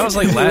 that was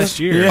like last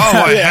year. Oh,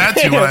 I had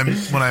to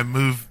when I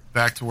moved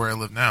back to where I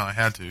live now. I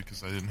had to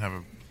because I didn't have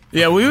a.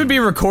 Yeah, we would be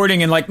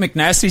recording and like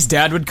McNasty's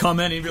dad would come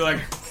in and he'd be like,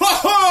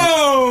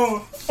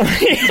 "Whoa!"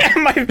 Yeah,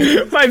 my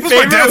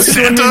favorite was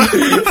Santa.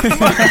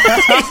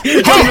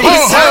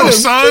 Ho,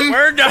 son!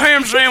 Where's the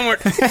ham sandwich?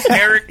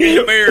 Eric and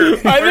the beer.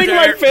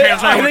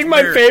 I think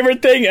my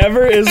favorite thing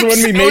ever is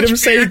when we made him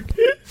say.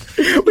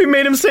 We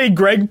made him say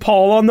Greg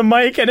Paul on the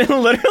mic, and it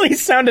literally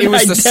sounded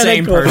identical. It was the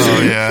same person.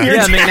 Oh, yeah.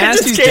 Yeah,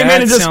 McNasty's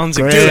dad sounds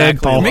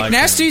exactly like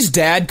McNasty's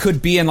dad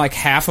could be in like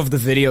half of the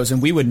videos,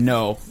 and we would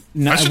know.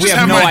 I should just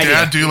have my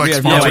dad do like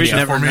small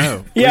videos for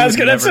me. Yeah, I was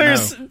gonna say,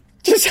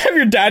 just have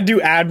your dad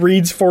do ad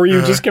reads for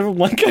you. Just give him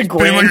like a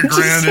grand. Like a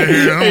grand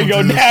there you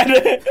go,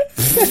 Dad.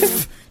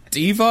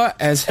 Diva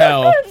as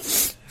hell.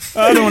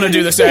 I don't want to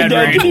do this ad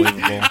read.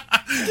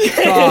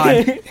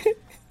 God.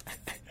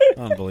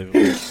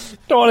 Unbelievable.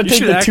 Don't want to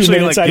take the 2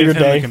 minutes out of your day.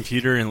 Give him a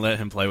computer and let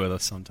him play with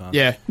us sometime.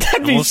 Yeah,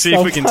 and we'll see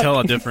if we can tell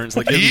a difference.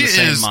 Like, he the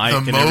same is mic the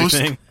and most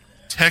everything.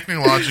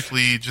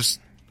 Technologically just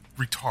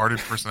retarded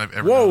person I've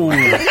ever known.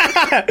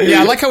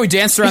 Yeah, I like how we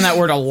danced around that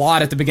word a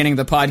lot at the beginning of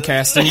the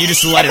podcast, and you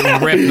just let it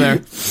rip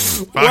there.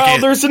 Well,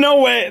 there's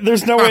no way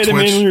the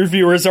main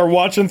reviewers are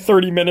watching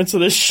 30 minutes of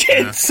this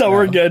shit, so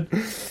we're good.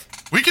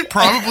 We could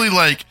probably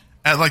like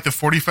at like the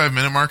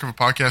 45-minute mark of a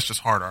podcast, just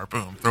hard R,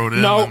 boom, throw it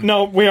in.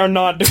 No, we are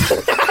not doing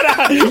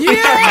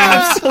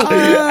that.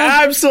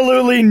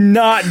 Absolutely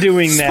not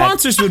doing that.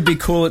 Sponsors would be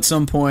cool at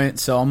some point,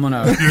 so I'm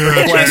gonna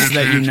request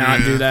that you not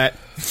do that.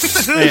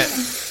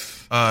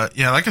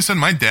 Like I said,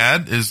 my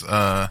dad is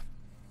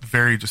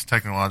very just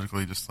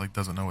technologically just like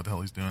doesn't know what the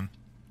hell he's doing.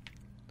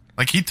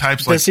 Like he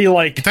types like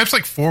he types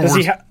like 4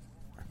 words,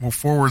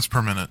 4 words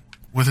per minute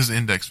with his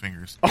index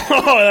fingers.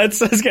 Oh, that's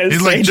good. He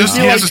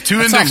has his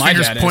 2 index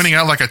fingers pointing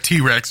out like a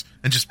T-Rex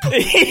and just one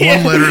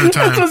letter at a time. That's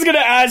what I was gonna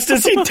ask.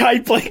 Does he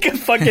type like a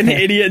fucking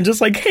idiot and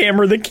just like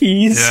hammer the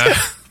keys? Yeah.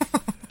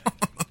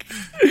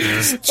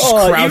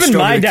 Even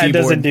my dad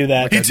doesn't do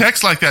that. He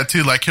texts like that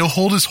too. Like he'll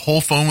hold his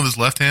whole phone with his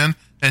left hand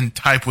and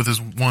type with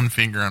his one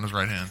finger on his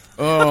right hand.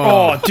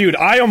 Oh, dude,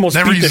 I almost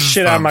beat the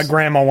shit out of my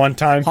grandma one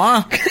time.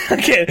 Huh?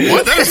 Okay.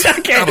 What? That is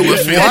out of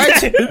left field.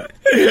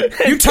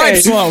 What? You type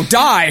slow.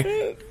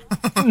 Die.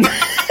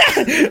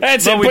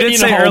 That's we did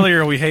say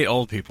earlier we hate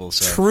old people.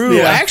 So. True.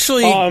 Yeah.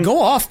 Actually,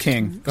 go off,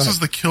 King. This is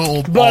the kill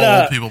old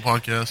people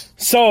podcast.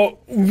 So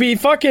we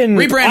fucking.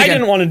 I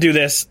didn't want to do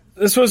this.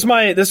 This was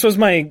my.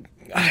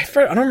 I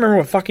don't remember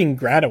what fucking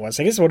grad it was.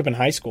 I guess it would have been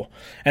high school.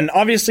 And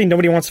obviously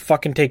nobody wants to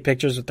fucking take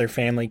pictures with their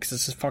family because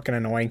this is fucking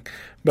annoying.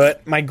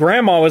 But my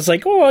grandma was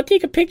like, oh, I'll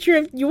take a picture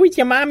of you with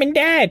your mom and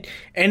dad.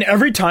 And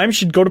every time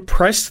she'd go to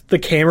press the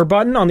camera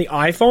button on the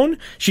iPhone,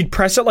 she'd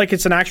press it like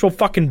it's an actual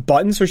fucking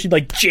button. So she'd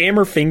like jam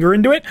her finger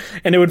into it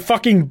and it would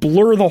fucking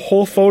blur the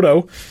whole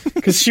photo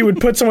because she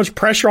would put so much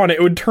pressure on it,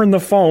 it would turn the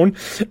phone.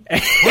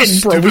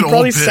 And bro,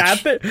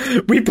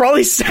 we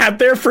probably sat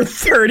there for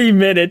 30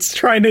 minutes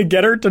trying to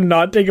get her to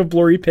not take a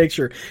blurry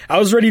picture. I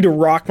was ready to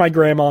rock my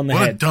grandma on the head.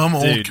 What a dumb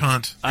old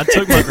cunt. I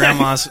took my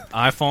grandma's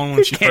iPhone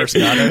when she first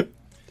got it.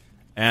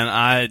 And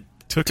I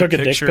took a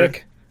picture. Dick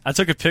pic? I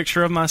took a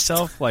picture of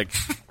myself, like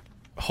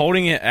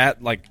holding it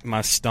at like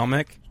my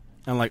stomach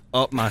and like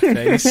up my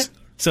face,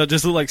 so it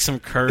just looked like some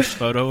cursed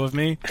photo of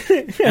me.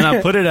 And I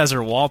put it as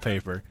her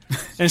wallpaper.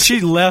 And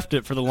she left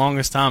it for the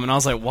longest time. And I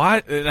was like,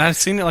 "Why?" And I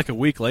seen it like a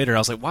week later. I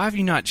was like, "Why have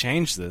you not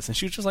changed this?" And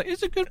she was just like,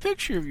 "It's a good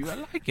picture of you. I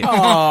like it."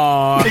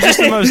 Aww. It's just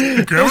the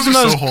most. Grandma's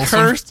so wholesome.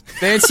 Cursed.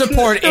 They'd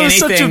support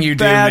anything you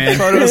do, man.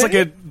 Photo. It was like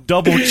a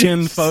double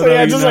chin photo. So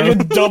yeah, just like a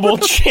double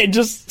chin,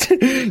 just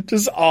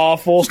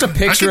awful. Just a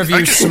picture of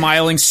you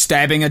smiling,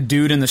 stabbing a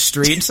dude in the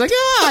street. It's like,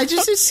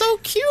 it's so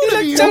cute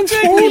of you. I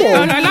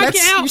like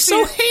your outfit. You're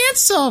so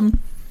handsome.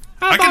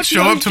 I could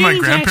show up to my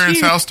grandparents'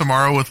 house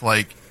tomorrow with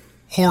like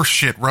horse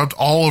shit rubbed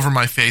all over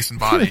my face and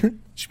body.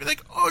 She'd be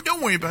like, "Oh,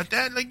 don't worry about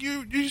that. Like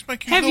you're just my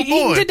cute little boy." Have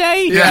you eaten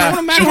today? Yeah, I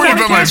want to she's worried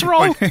about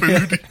casserole. my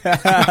food.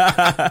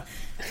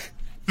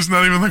 Just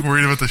not even like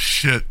worried about the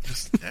shit.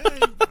 Just,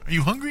 hey, are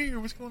you hungry or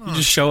what's going on? You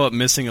just show up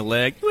missing a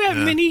leg. You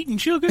haven't been eating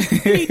sugar. Come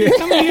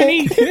here and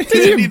eat.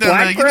 You need that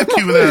leg. Get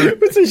cute with that.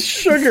 What's this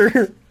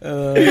sugar?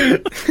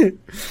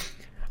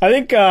 I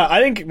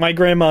think my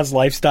grandma's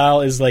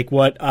lifestyle is like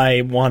what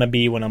I want to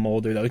be when I'm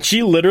older. Though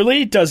she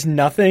literally does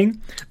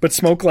nothing but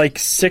smoke like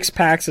 6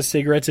 packs of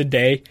cigarettes a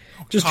day.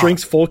 Just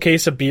drinks full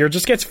case of beer.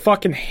 Just gets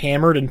fucking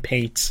hammered and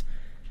paints.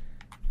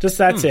 Just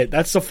that's it.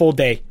 That's the full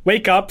day.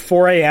 Wake up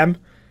 4 a.m.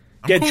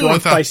 Get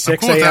drunk by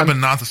 6 a.m. a.m. but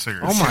not the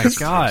cigarettes. Oh my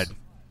god.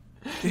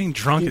 Getting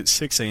drunk at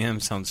 6 a.m.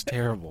 sounds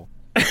terrible.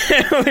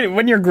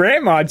 When you're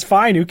grandma, it's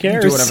fine. Who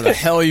cares? You do whatever the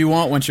hell you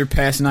want once you're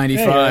past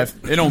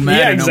 95. It don't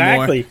matter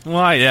exactly. no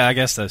more. Well, yeah, I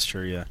guess that's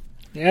true, yeah.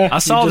 Yeah, I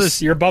saw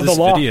this. You're above the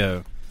law.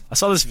 Video. I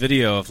saw this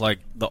video of like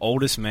the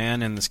oldest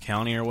man in this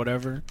county or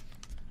whatever,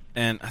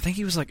 and I think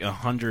he was like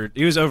 100.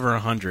 He was over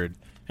 100,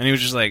 and he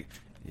was just like,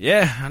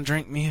 "Yeah, I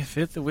drink me a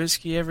 5th of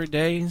whiskey every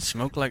day and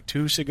smoke like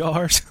 2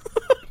 cigars."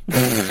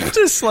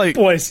 Just like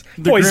boys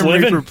Grim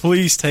living. Reaper,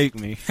 please take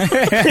me.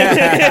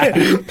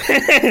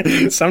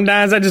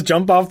 Sometimes I just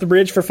jump off the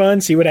bridge for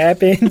fun, see what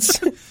happens.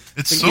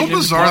 It's so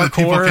bizarre that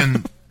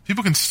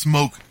people can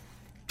smoke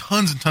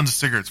tons and tons of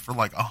cigarettes for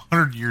like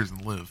 100 years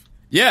and live.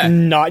 Yeah,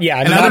 and then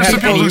there's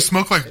some people who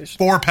smoke like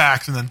 4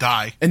 packs and then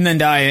die.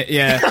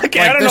 Yeah. Okay,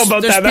 I don't know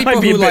about that. That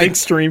might be a bit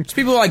extreme. There's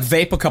people who like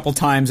vape a couple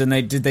times and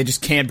they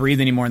just can't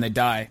breathe anymore and they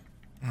die.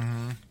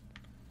 Mm-hmm.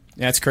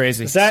 Yeah, it's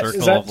crazy. Is that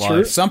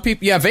true? Some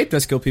people, vape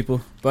does kill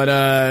people, but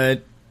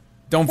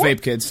don't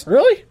vape, kids.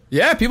 Really?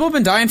 Yeah, people have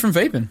been dying from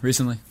vaping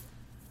recently.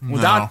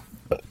 No.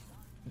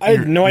 I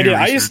had no idea.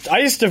 I used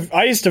to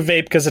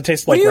vape because it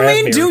tastes like raspberry. What do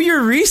you mean? Do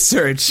your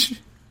research.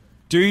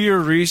 Do your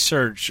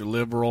research,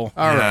 liberal.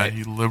 All right,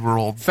 you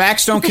liberal.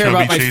 Facts don't care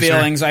about my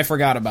feelings. I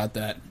forgot about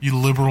that. You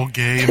liberal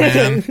gay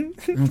man.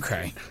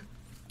 Okay.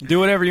 Do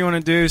whatever you want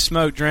to do.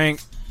 Smoke,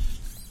 drink.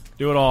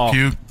 Do it all.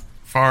 Puke,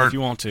 fart. If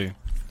you want to.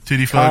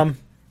 Titty fuck.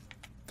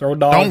 Throw a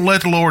dog. Don't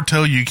let the Lord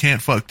tell you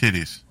can't fuck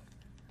titties.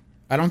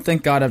 I don't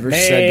think God ever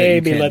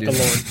said that you can't do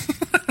Lord.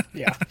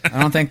 Yeah.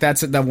 I don't think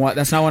that's not one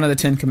of the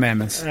 10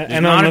 Commandments.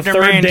 And on the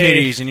third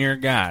day, titties and you're a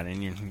God,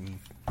 and you're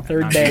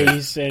third day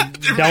he said,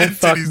 "Don't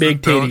fuck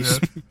big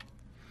titties."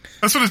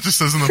 That's what it just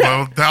says in the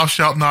Bible. Thou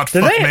shalt not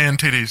fuck man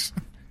titties.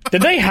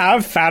 Did they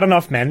have fat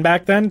enough men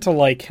back then to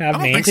like have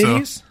man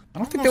titties? I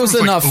don't think there was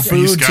enough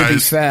food to be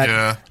fat.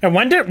 Yeah. And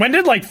when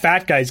did like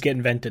fat guys get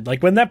invented?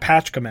 Like when did that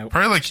patch come out?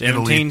 Probably like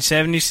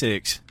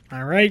 1776.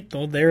 All right,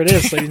 well there it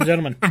is, ladies and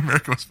gentlemen.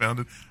 America was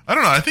founded. I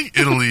don't know. I think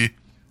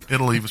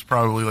Italy was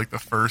probably like the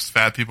first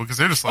fat people because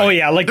they're just like, oh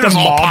yeah, like the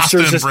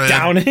mobsters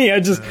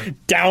just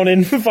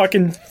downing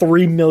fucking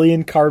 3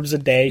 million carbs a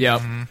day. Yep.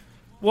 Mm-hmm.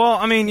 Well,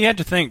 I mean, you have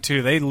to think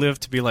too. They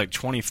lived to be like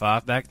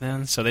 25 back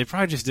then, so they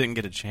probably just didn't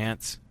get a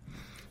chance.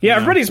 Yeah,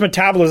 everybody's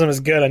metabolism is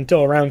good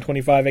until around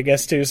 25, I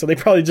guess, too. So they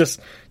probably just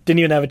didn't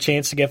even have a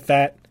chance to get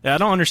fat. Yeah, I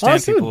don't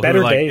understand people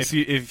who, like, days.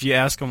 if you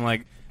ask them,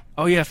 like,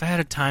 oh, yeah, if I had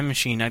a time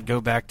machine, I'd go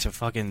back to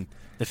fucking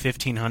the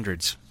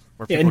 1500s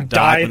where people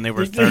died when they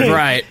were 30.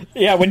 Right.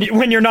 Yeah,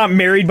 when you're not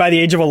married by the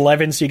age of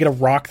 11, so you get a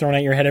rock thrown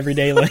at your head every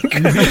day. Like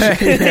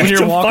when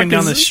you're walking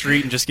down the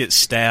street and just get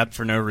stabbed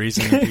for no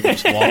reason and people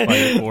just walk by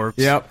your corpse.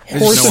 Yep.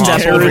 Horse and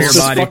terrorist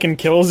just fucking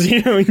kills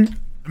you.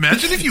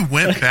 Imagine if you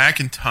went back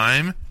in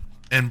time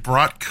and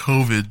brought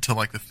COVID to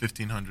like the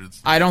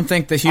 1500s. I don't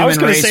think the human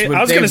race would.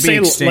 I was going to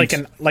say like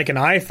an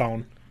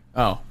iPhone.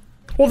 Oh,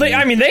 well, they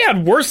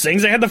had worse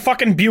things. They had the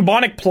fucking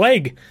bubonic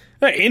plague,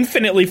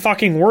 infinitely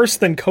fucking worse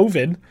than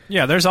COVID.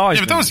 Yeah, there's always.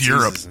 Yeah, but that was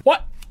Europe.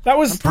 What? That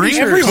was bring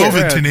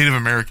COVID to Native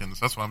Americans.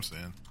 That's what I'm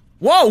saying.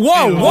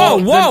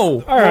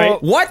 Whoa! All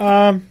right. What?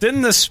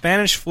 Didn't the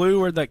Spanish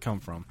flu? Where'd that come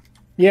from?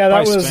 Yeah,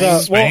 that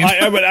was.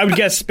 Well, I would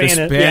guess Spanish.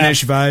 The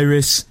Spanish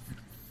virus.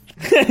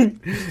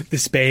 The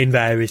Spain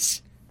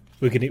virus.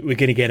 We're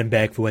gonna get them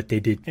back for what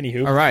they did.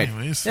 Anywho, all right.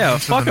 Anyways, yeah,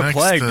 fuck a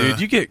plague,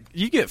 dude.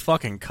 You get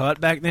fucking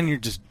cut back then.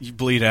 You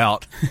bleed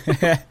out.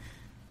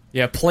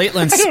 Yeah,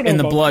 platelets in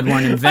the blood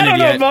weren't invented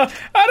yet.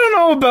 I don't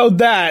know about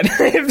that.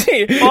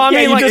 Well, I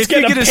mean, like, if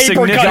you get a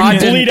significant, God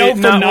bleed out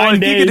for 9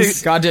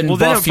 days. God didn't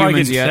buff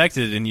humans yet.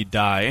 Infected and you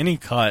die. Any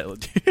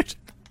cut, dude.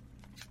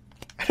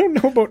 I don't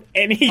know about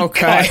any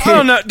cut. I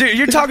don't know, dude.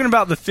 You're talking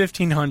about the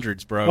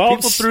 1500s, bro. Well,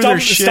 people threw their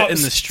shit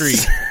in the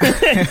street.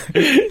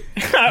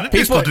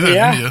 People do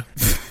that in India.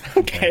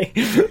 Okay.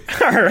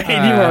 All right,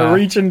 you are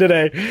reaching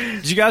today.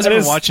 Did you guys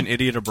ever watch An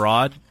Idiot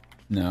Abroad?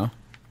 No.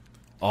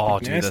 Oh,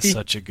 dude, that's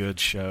such a good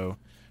show.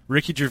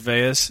 Ricky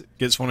Gervais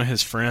gets one of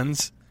his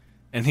friends,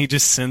 and he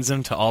just sends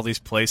him to all these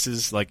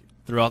places, like,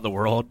 throughout the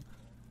world.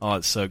 Oh,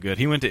 it's so good.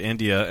 He went to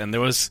India, and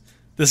there was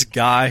this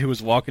guy who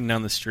was walking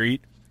down the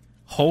street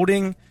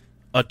holding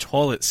a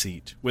toilet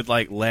seat with,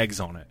 like,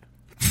 legs on it.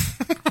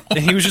 And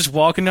he was just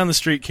walking down the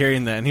street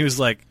carrying that, and he was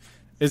like,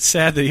 it's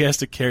sad that he has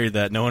to carry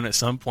that, knowing at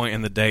some point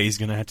in the day he's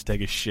going to have to take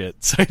a shit.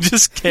 So he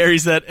just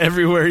carries that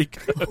everywhere he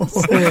goes.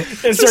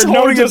 Is there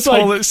no just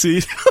toilet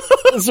seat?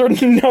 Is there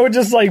no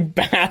just like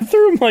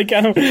bathroom? Like I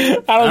don't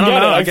get know.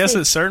 it. I guess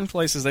at certain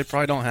places they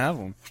probably don't have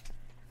them.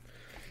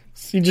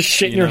 So you just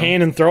shit in your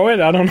hand and throw it.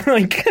 I don't know.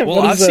 Like,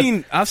 well, I've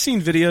seen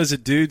videos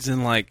of dudes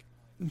in like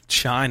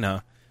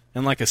China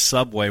in like a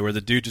subway where the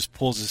dude just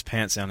pulls his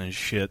pants down and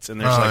shits, and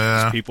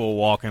there's these people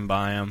walking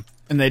by him,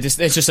 and it's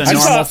just a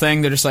normal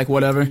thing. They're just like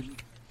whatever.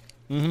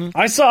 Mm-hmm.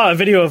 I saw a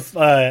video of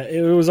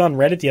it was on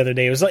Reddit the other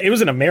day. It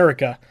was in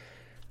America.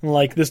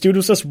 Like this dude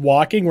was just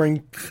walking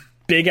wearing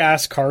big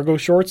ass cargo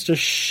shorts,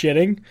 just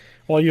shitting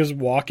while he was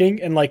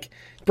walking, and like,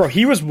 bro,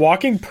 he was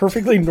walking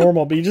perfectly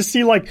normal, but you just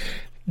see like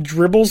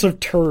dribbles of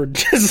turd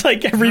just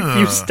like every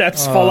few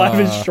steps fall out of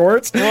his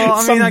shorts. Well,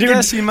 I mean, I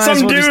guess you might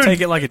as well just take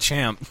it like a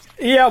champ.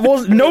 Yeah,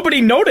 well, nobody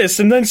noticed,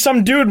 and then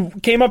some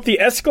dude came up the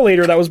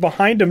escalator that was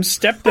behind him,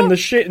 stepped in the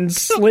shit, and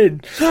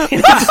slid. And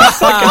just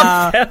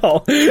fucking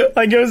fell.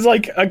 Like, it was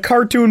like a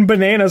cartoon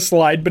banana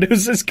slide, but it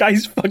was this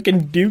guy's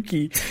fucking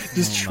dookie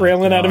just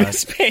trailing out of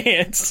his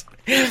pants.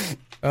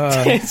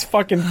 It's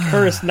fucking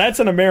cursed. And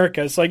that's in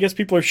America, so I guess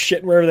people are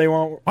shitting wherever they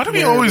want. Why do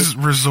we always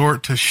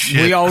resort to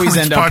shit? We always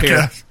end up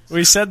here.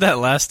 We said that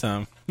last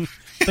time.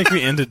 I think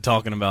we ended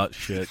talking about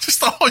shit.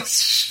 Just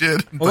always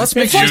shit. Well, let's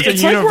make sure it's a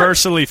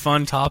universally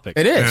fun topic.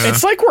 It is. Yeah.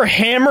 It's like we're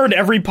hammered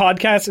every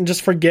podcast and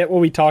just forget what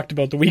we talked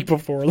about the week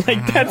before.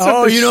 Like that's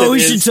we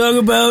should talk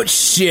about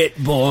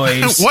shit,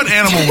 boys. What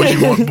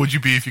animal would you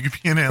be if you could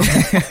be an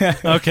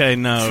animal? Okay,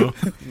 no.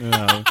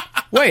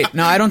 Wait,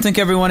 no, I don't think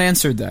everyone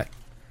answered that.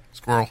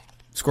 Squirrel.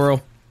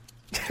 Squirrel.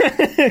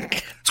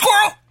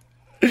 Squirrel.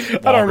 I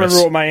don't remember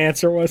what my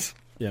answer was.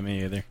 Yeah,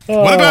 me either.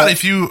 What about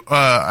if you?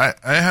 I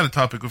had a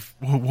topic of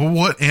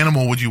what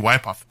animal would you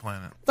wipe off the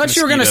planet? I thought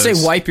you were going to say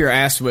wipe your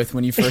ass with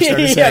when you first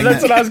started saying that. Yeah,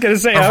 that's what I was going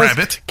to say. A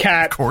rabbit,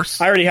 cat. Of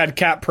course. I already had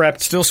cat prepped.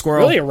 Still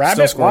squirrel. Really, a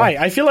rabbit? Why?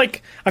 I feel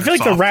like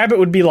the rabbit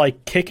would be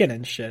like kicking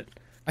and shit.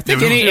 I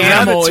think any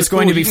animal is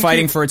going to be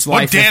fighting for its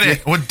life.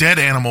 What dead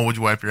animal would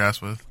you wipe your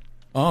ass with?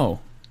 Oh,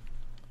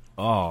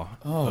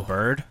 a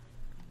bird.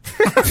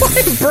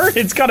 Bird,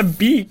 it's got a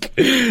beak.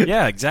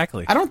 Yeah,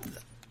 exactly.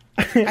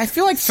 I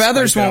feel like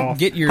feathers won't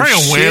get your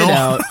shit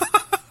out.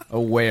 A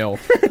whale.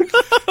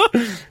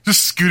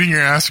 Just scooting your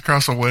ass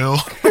across a whale.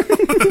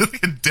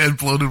 Like a dead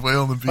bloated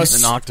whale on the beach.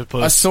 An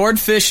octopus. A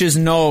swordfish's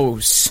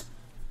nose.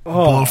 Oh,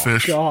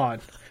 blowfish.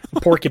 God. A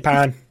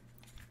porcupine.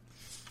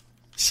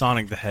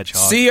 Sonic the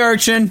Hedgehog. Sea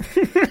urchin.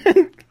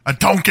 A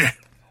donkey.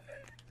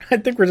 I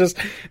think we're just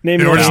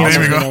naming animals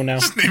we know now.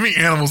 Just naming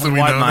animals that we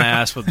know. Wipe my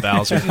ass with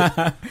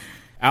Bowser.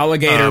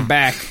 Alligator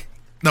back.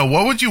 No,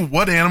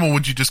 what animal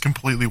would you just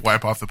completely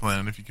wipe off the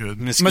planet if you could?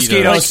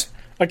 Mosquitoes.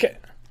 Okay.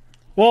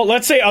 Well,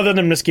 let's say other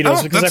than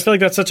mosquitoes, because I feel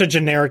like that's such a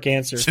generic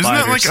answer. Isn't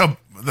that like an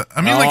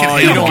animal.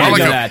 You don't want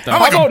to do that, though.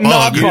 How about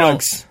not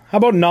bugs? How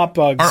about not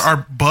bugs?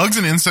 Are bugs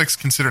and insects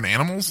considered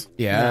animals?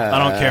 Yeah. I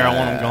don't care. I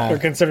want them gone. They're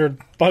considered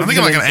bugs. I'm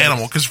thinking like an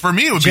animal, because for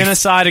me it would be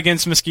genocide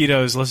against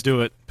mosquitoes. Let's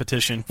do it.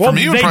 Petition. Well, for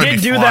me, it would they probably did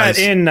be do flies.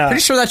 that in.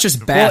 Pretty sure that's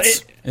just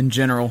bats in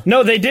general.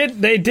 No, they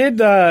did. They did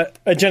a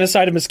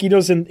genocide of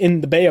mosquitoes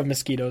in the Bay of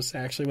Mosquitoes,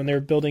 actually, when they were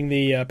building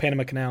the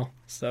Panama Canal.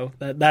 So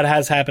that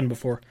has happened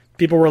before.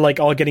 People were like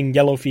all getting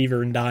yellow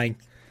fever and dying.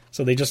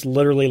 So they just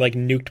literally like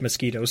nuked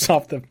mosquitoes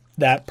off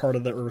that part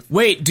of the earth.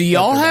 Wait, do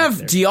y'all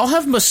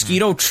have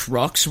mosquito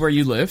trucks where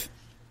you live?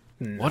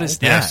 No. What is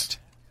that?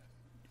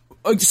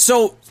 Yes.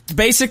 So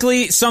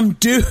basically, some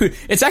dude,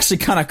 it's actually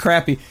kind of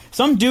crappy.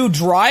 Some dude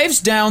drives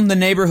down the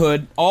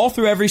neighborhood all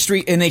through every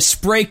street and they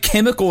spray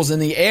chemicals in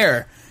the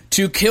air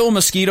to kill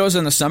mosquitoes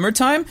in the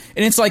summertime.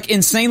 And it's like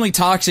insanely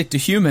toxic to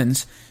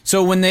humans.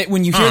 So when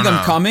you hear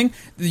them coming,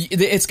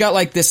 it's got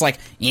like this like,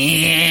 does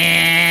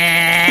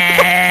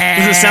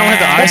it sound like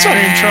the ice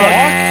cream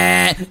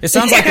truck? It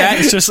sounds like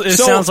that. It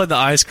sounds like the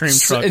ice cream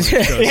truck.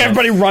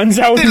 Everybody runs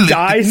out and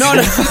dies.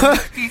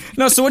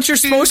 No. So what you're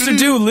supposed to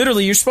do,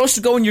 literally, you're supposed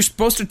to go and you're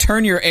supposed to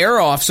turn your air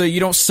off so you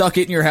don't suck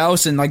it in your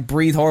house and like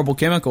breathe horrible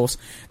chemicals.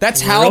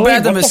 That's how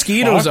bad the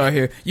mosquitoes are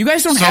here. You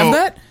guys don't have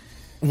that?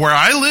 Where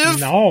I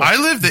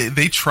live,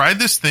 they tried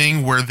this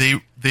thing where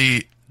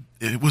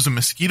it was a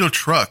mosquito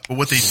truck, but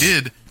what they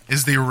did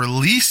is they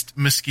released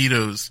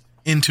mosquitoes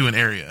into an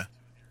area.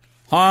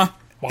 Huh?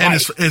 Why? And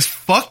as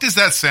fucked as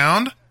that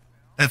sound,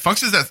 as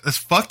fuck as that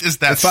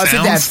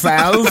sound,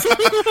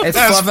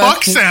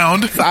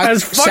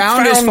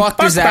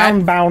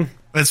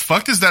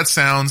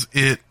 sounds,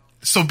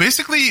 so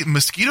basically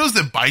mosquitoes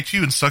that bite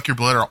you and suck your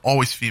blood are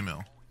always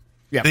female.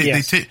 Yeah,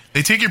 they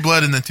take your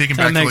blood and then take them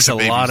back to like makes a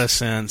a lot of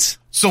sense.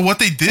 So what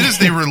they did is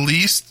they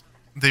released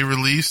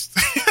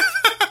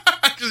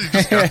actually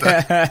just got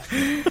that.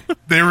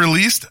 They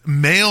released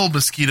male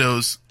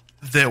mosquitoes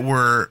that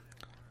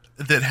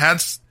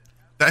had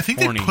I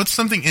think horny. They put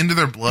something into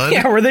their blood.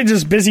 Yeah, were they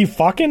just busy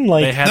fucking?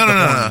 Like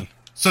no.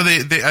 So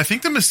they I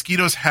think the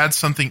mosquitoes had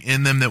something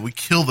in them that would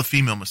kill the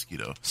female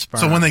mosquito.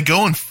 Sperm. So when they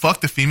go and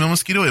fuck the female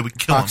mosquito, it would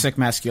kill toxic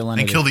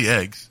masculinity and kill the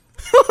eggs.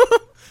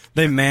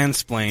 They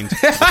mansplained the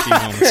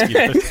female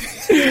mosquito.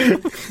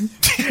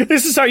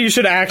 This is how you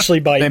should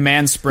actually bite. They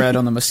manspread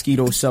on the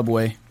mosquito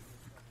subway.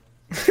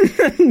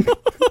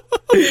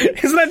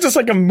 Isn't that just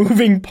like a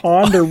moving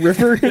pond or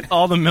river?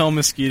 All the male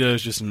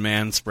mosquitoes just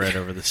manspread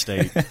over the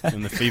state,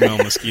 and the female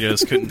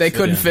mosquitoes couldn't. They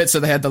couldn't fit, so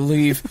they had to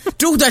leave.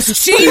 Dude,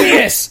 that's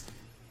genius.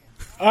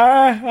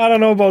 I don't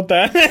know about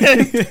that.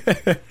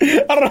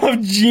 I don't know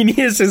if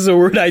genius is a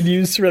word I'd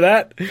use for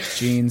that.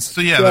 Genes.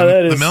 So yeah,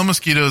 the male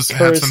mosquitoes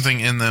had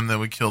something in them that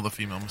would kill the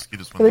female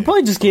mosquitoes. Well, they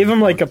probably just gave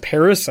them like a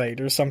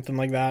parasite or something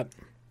like that.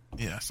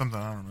 Yeah, something,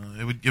 I don't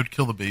know. It would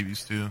kill the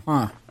babies too.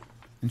 Huh.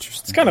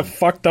 Interesting. It's kind of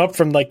fucked up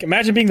from like,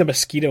 imagine being the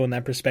mosquito in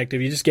that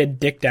perspective. You just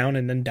get dick down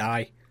and then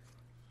die.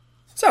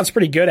 Sounds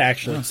pretty good,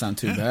 actually. That doesn't sound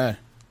too bad.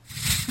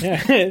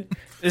 Yeah.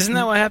 Isn't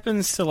that what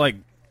happens to like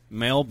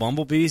male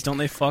bumblebees? Don't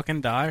they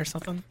fucking die or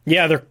something?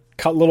 Yeah, their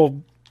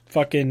little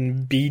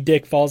fucking bee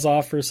dick falls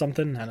off or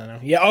something. I don't know.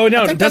 Yeah. Oh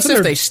no, that's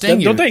if they sting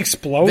you. Don't they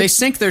explode? They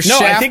sink their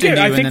shaft into you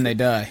and then they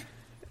die.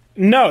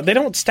 No, they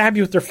don't stab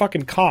you with their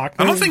fucking cock.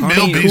 I don't think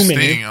male bees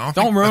sting.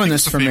 Don't ruin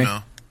this for me.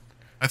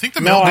 I think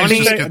the male bees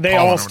just get they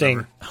all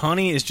sting.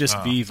 Honey is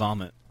just bee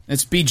vomit.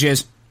 It's bee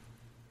jizz.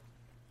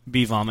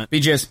 Bee vomit.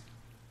 Bee jizz.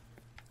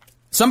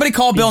 Somebody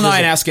call Bill Nye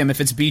and ask him if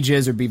it's bee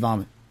jizz or bee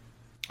vomit.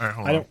 All right,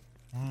 hold on.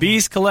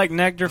 Bees collect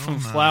nectar from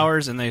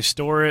flowers and they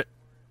store it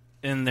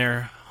in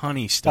their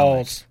honey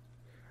stomach. Balls.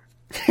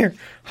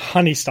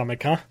 Honey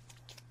stomach, huh?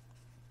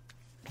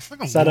 It's like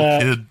a little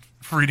kid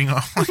reading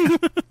off.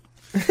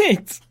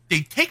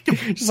 They take the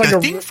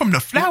thing from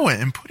the flower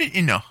and put it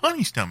in the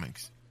honey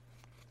stomachs.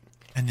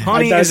 And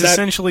honey is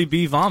essentially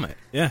bee vomit.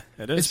 Yeah,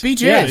 it is. It's bee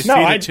jizz. Yeah, they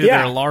feed it to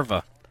their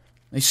larva.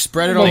 They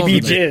spread it all over.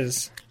 Bee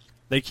jizz.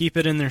 They keep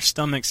it in their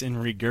stomachs and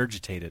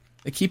regurgitate it.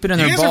 They keep it in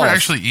their balls. Do you guys ever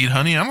actually eat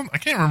honey? I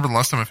can't remember the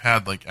last time I've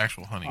had like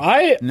actual honey.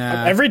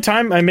 Every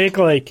time I make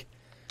like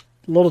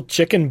little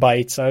chicken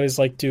bites, I always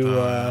like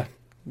to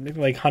make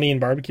like honey and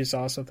barbecue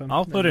sauce with them.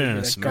 I'll put it in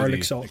a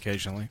smoothie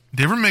occasionally.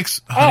 Do you ever mix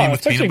honey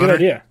with peanut butter? That's actually a good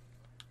idea.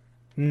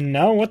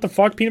 No, what the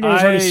fuck? Peanut butter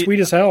is already sweet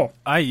as hell.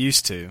 I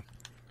used to.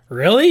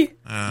 Really?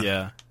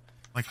 Yeah.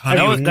 Like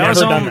honey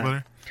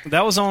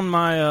that was on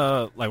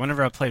my like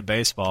whenever I played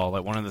baseball,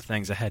 like one of the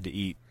things I had to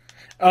eat.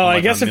 Oh,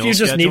 I guess if you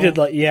just needed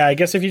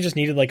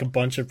like a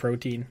bunch of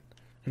protein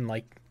and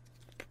like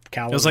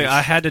calories. It was like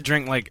I had to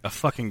drink like a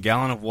fucking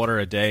gallon of water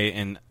a day,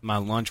 and my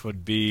lunch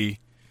would be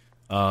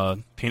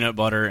peanut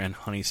butter and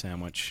honey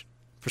sandwich.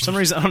 For some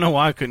reason, I don't know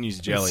why I couldn't use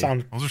jelly.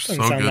 Those are so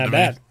good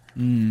to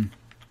me.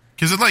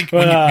 Because it's like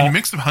when you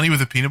mix the honey with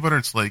the peanut butter,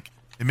 it's like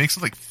it makes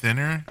it like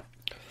thinner.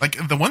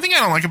 Like the one thing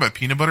I don't like about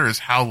peanut butter is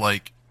how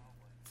like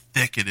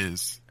thick it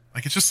is.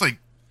 Like it's just like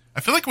I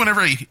feel like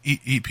whenever I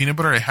eat peanut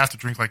butter, I have to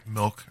drink like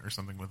milk or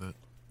something with it.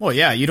 Well,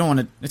 yeah, you don't want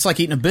to. It's like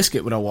eating a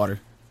biscuit without water.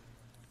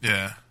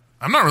 Yeah,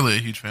 I'm not really a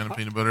huge fan of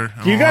peanut butter.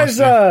 Do you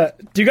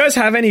guys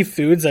have any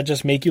foods that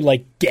just make you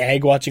like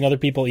gag watching other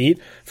people eat?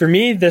 For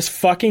me, this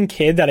fucking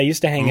kid that I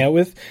used to hang out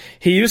with,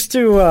 he used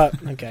to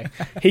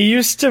he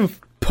used to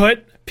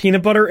put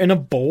peanut butter in a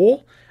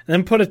bowl and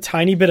then put a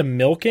tiny bit of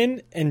milk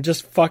in and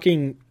just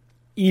fucking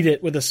eat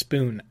it with a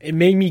spoon. It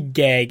made me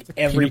gag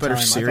every time.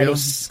 Cereal?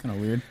 Kind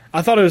of weird.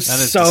 I thought it was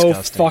so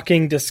disgusting.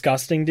 Fucking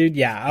disgusting, dude.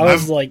 Yeah,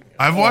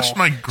 I've watched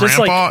my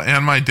grandpa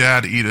and my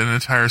dad eat an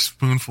entire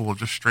spoonful of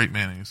just straight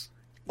mayonnaise.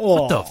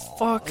 What the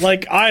fuck?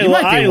 Like I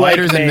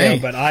like mayo,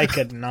 but I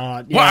could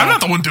not. Yeah. Well, I'm not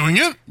the one doing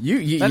it.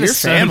 Your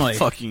family.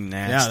 Fucking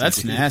nasty. Yeah,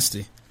 that's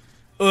nasty.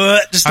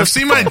 I've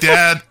seen my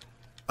dad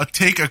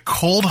take a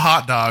cold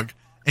hot dog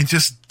and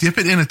just dip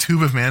it in a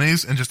tube of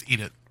mayonnaise and just eat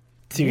it.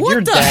 Dude,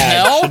 your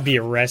dad should be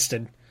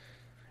arrested.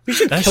 We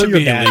should kill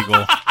your dad.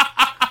 Illegal.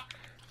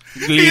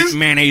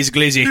 Mayonnaise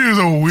glizzy. He was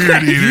a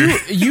weird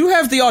eater. You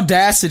have the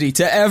audacity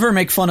to ever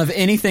make fun of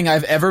anything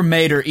I've ever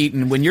made or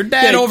eaten. When your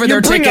dad over there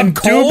taking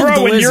cold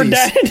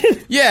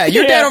glizzies.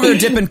 Your dad over there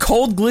dipping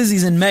cold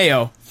glizzies in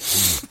mayo.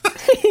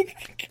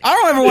 I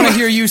don't ever want to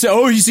hear you say,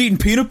 "Oh, he's eating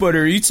peanut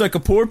butter. He eats like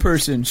a poor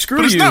person." Screw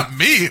you. But it's not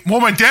me.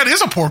 Well, my dad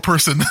is a poor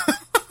person.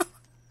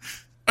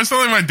 I feel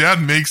like my dad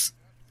makes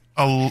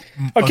but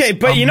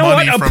you know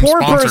what?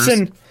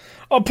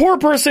 A poor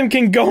person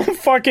can go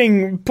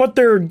fucking put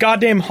their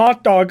goddamn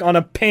hot dog on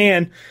a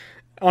pan,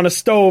 on a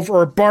stove,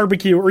 or a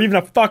barbecue, or even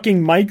a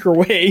fucking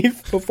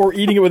microwave before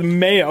eating it with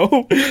mayo.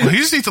 Well, he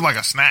just eats it like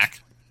a snack.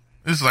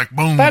 This is like,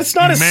 boom. That's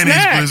not a snack.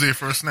 Mayonnaise glizzy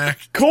for a snack.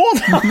 Cold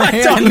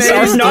hot dogs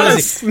are not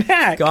a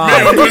snack.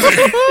 God.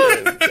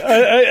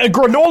 A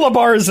granola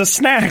bar is a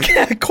snack.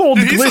 Cold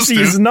glizzy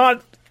is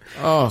not.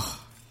 Oh.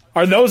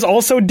 Are those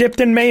also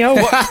dipped in mayo?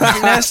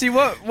 Nasty.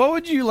 What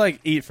would you like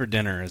eat for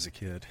dinner as a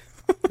kid?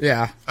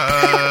 Yeah.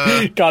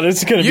 God, this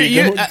is going to be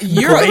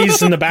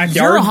grazed in the backyard.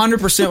 You're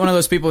 100% one of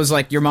those people who's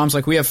like, your mom's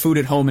like, we have food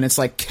at home and it's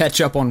like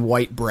ketchup on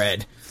white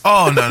bread.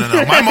 Oh, no.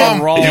 My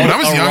mom, when I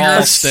was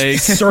younger, steak,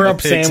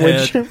 syrup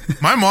sandwich.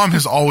 My mom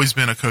has always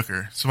been a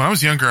cooker. So when I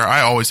was younger,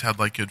 I always had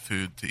like good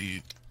food to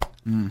eat.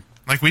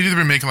 Like we'd either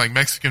be making like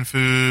Mexican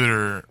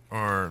food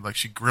or like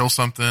she'd grill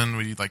something.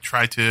 We'd eat like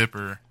tri-tip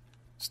or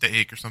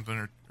steak or something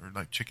or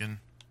like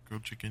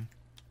grilled chicken.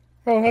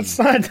 Oh, that's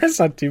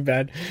not too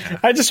bad. Yeah.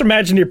 I just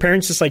imagine your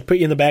parents just like put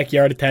you in the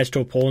backyard attached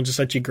to a pole and just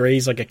let you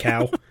graze like a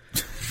cow.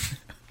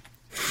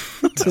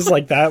 Just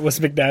like that was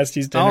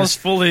McNasty's dinner. I was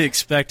fully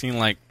expecting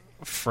like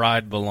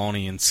fried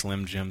bologna and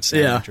Slim Jim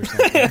sandwich or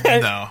something.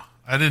 No,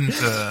 I didn't.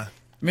 I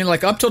mean,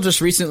 like up till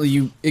just recently,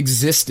 you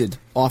existed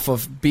off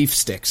of beef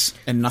sticks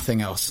and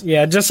nothing else.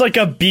 Yeah, just like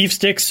a beef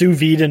stick sous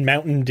vide and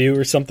Mountain Dew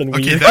or something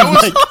weird. That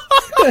was...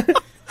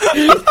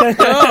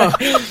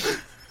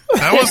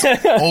 That was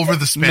over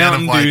the span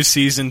Mountain of like Dew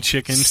seasoned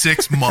chicken.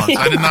 6 months.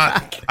 I did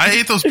not. I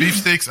ate those beef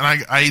sticks and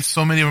I ate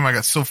so many of them. I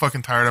got so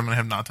fucking tired of them and I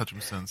have not touched them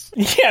since.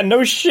 Yeah,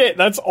 no shit.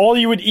 That's all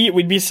you would eat.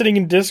 We'd be sitting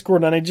in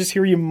Discord and I just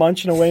hear you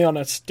munching away on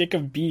a stick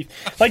of beef.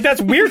 Like that's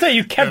weird that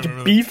you kept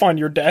beef on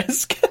your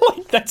desk.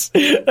 Like that's so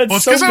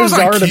bizarre. I was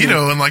on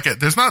keto and like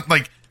there's not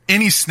like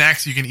any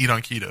snacks you can eat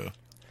on keto.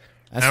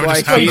 That's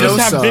why keto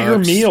just have bigger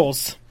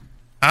meals.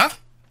 Huh?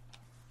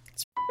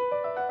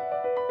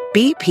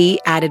 BP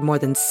added more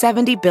than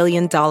 $70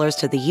 billion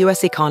to the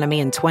U.S. economy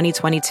in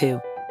 2022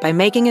 by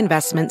making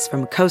investments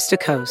from coast to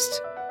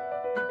coast.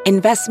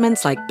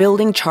 Investments like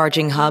building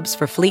charging hubs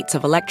for fleets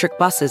of electric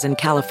buses in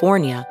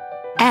California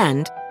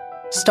and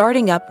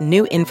starting up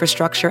new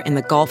infrastructure in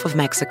the Gulf of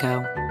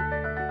Mexico.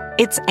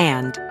 It's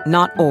and,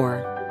 not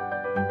or.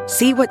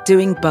 See what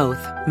doing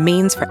both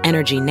means for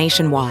energy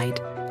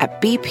nationwide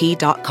at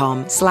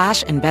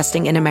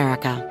bp.com/investing in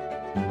America.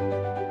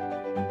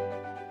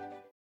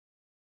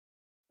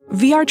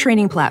 VR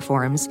training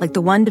platforms, like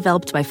the one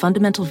developed by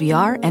Fundamental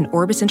VR and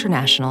Orbis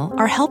International,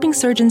 are helping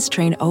surgeons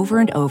train over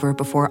and over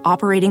before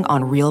operating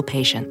on real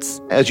patients.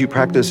 As you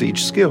practice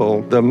each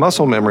skill, the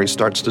muscle memory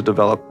starts to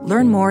develop.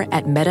 Learn more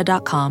at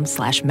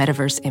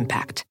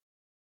meta.com/metaverseimpact.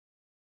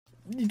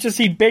 You just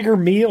eat bigger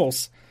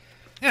meals.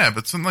 Yeah,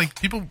 but some like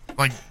people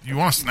like you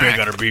want a snack. They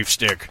got a beef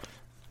stick.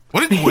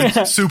 What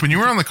Soup? When you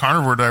were on the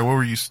carnivore diet, what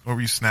were you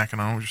snacking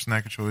on? What was your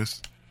snack of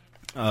choice?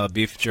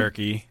 Beef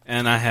jerky,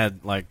 and I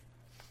had like.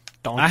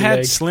 Donkey I had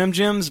leg. Slim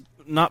Jims,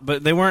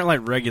 but they weren't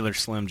like regular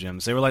Slim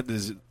Jims. They were like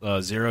the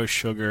zero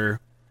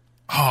sugar.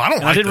 Oh, I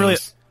don't like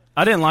those.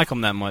 I didn't like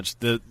them that much.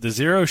 The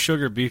zero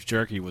sugar beef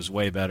jerky was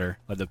way better,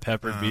 like the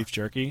peppered beef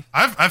jerky.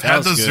 I've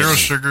had those zero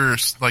sugar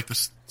like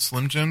the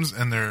Slim Jims,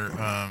 and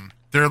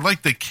they're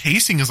like the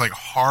casing is like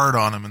hard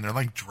on them, and they're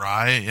like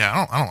dry.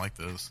 Yeah, I don't like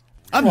those.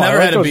 I've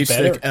never had a beef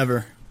stick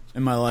ever.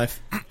 in my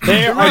life.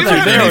 They are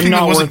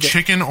not worth it.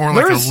 Chicken or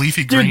like a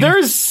leafy green. Dude,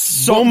 there's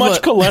so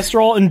much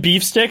cholesterol in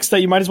beef sticks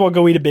that you might as well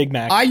go eat a Big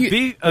Mac.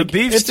 A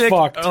beef stick,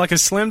 like a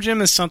Slim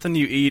Jim, is something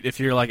you eat if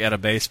you're like at a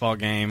baseball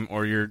game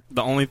or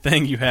the only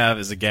thing you have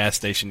is a gas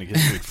station to get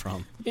food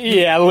from.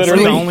 Yeah,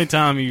 literally. It's the only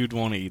time you'd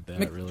want to eat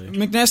that, really.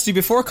 McNasty,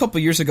 before a couple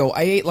years ago,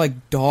 I ate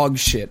like dog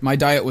shit. My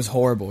diet was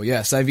horrible.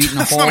 Yes, I've eaten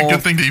That's not a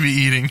good thing to be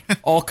eating.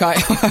 All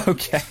kind.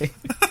 Okay.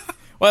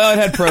 Well, it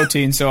had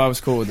protein, so I was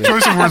cool with it.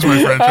 Choice of words,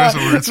 my friend. Choice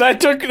of words.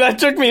 That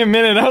took me a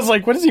minute. I was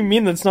like, what does he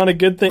mean that's not a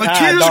good thing? Like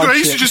 2 years ago, I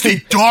used to just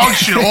eat dog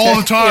shit all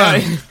the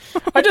time. Yeah,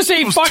 I just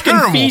ate fucking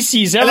terrible.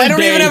 feces every day. I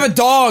don't even have a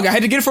dog. I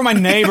had to get it from my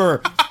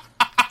neighbor.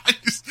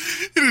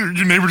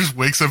 Your neighbor just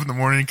wakes up in the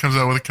morning and comes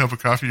out with a cup of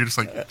coffee. You're just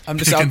like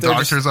picking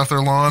dog hairs off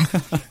their lawn.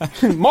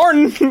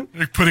 Martin!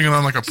 You're putting it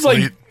on like a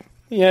plate.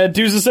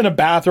 Dude's just in a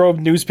bathrobe,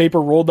 newspaper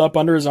rolled up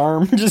under his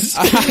arm, just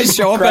I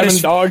show up grabbing at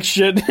his dog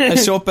shit. I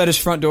show up at his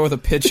front door with a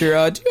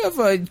pitcher. Do you have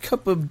a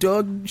cup of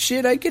dog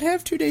shit I could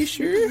have today,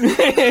 sure?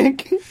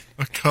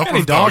 A cup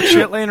of dog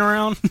shit laying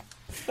around?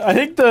 I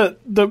think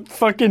the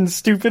fucking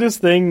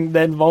stupidest thing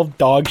that involved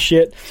dog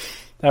shit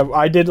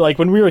I did, like,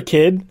 when we were a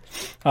kid,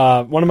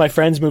 one of my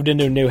friends moved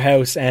into a new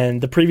house,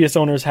 and the previous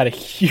owners had a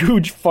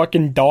huge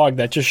fucking dog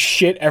that just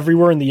shit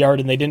everywhere in the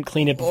yard, and they didn't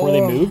clean it before they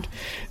moved.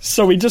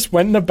 So we just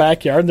went in the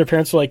backyard, and their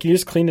parents were like, can you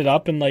just clean it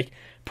up and, like,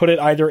 put it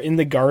either in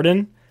the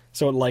garden,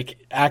 so it, like,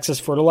 acts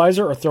as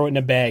fertilizer, or throw it in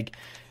a bag.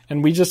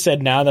 And we just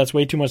said, nah, that's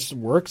way too much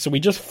work, so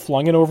we just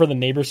flung it over the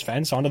neighbor's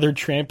fence onto their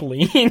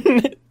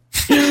trampoline.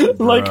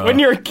 Like, when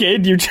you're a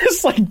kid, you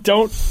just, like,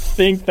 don't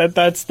think that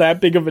that's that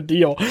big of a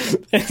deal.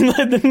 And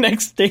then the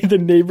next day, the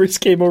neighbors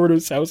came over to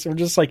his house and were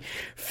just, like,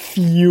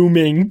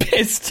 fuming,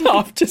 pissed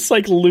off, just,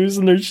 like,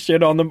 losing their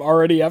shit on them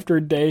already after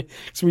a day.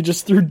 So we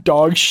just threw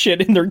dog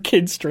shit in their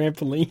kid's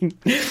trampoline.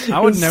 I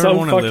would never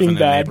want to live in a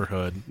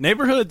neighborhood.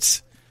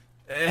 Neighborhoods,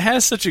 it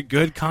has such a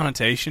good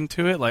connotation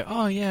to it. Like,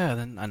 oh, yeah,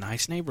 then a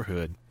nice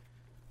neighborhood.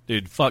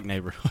 Dude, fuck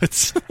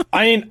neighborhoods.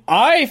 I mean,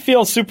 I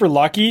feel super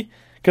lucky.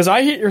 Because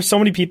I hear so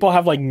many people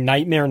have, like,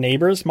 nightmare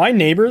neighbors. My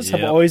neighbors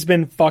have always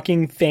been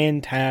fucking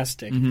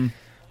fantastic. Mm-hmm.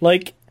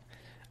 Like,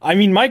 I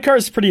mean, my car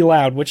is pretty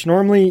loud, which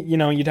normally, you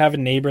know, you'd have a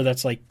neighbor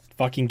that's, like,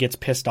 fucking gets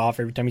pissed off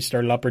every time you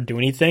start it up or do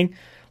anything.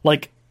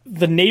 Like,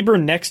 the neighbor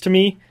next to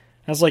me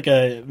has, like,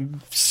 a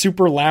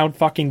super loud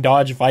fucking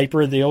Dodge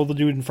Viper. The old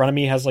dude in front of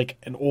me has, like,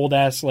 an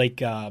old-ass, like,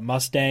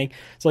 Mustang.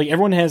 So, like,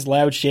 everyone has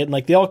loud shit, and,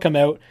 like, they all come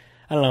out.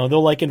 I don't know,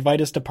 they'll, like, invite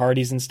us to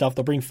parties and stuff.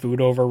 They'll bring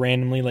food over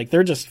randomly. Like,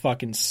 they're just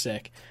fucking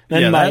sick.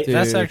 Then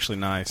that's actually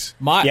nice.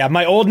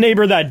 My old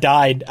neighbor that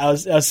died, I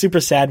was super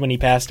sad when he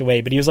passed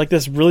away, but he was, like,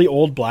 this really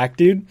old black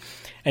dude,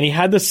 and he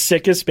had the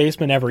sickest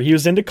basement ever. He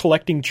was into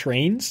collecting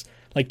trains,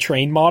 like,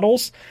 train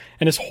models,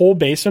 and his whole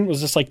basement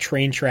was just, like,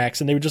 train tracks,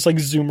 and they would just, like,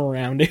 zoom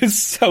around. It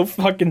was so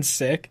fucking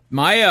sick.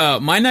 My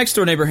next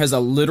door neighbor has a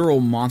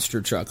literal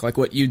monster truck, like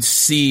what you'd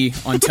see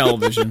on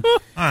television.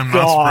 I'm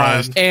not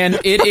surprised. And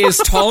it is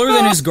taller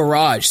than his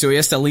garage, so he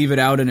has to leave it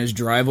out in his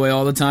driveway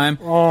all the time.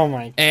 Oh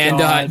my god.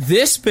 And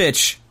this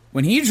bitch,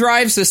 when he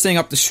drives this thing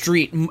up the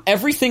street,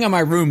 everything in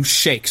my room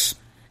shakes.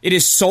 It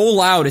is so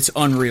loud, it's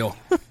unreal.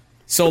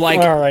 So, like,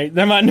 all right,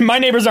 my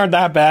neighbors aren't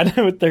that bad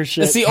with their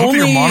shit. It's the I hope only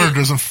your monitor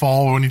doesn't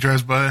fall when he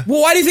drives by.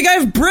 Well, why do you think I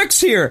have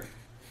bricks here?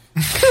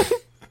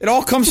 It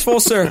all comes full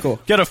circle. You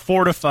gotta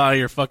fortify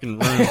your fucking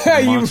room with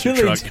a monster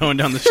truck going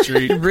down the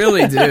street. You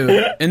really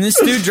do. And this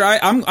dude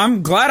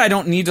I'm glad I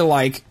don't need to,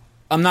 like,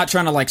 I'm not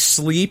trying to, like,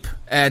 sleep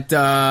at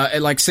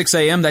like 6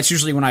 a.m. That's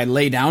usually when I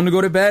lay down to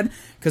go to bed.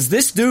 Because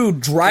this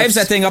dude drives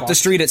that thing up the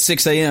street at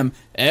 6 a.m.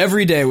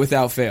 every day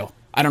without fail.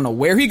 I don't know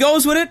where he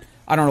goes with it.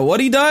 I don't know what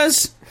he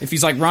does. If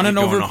he's, like, running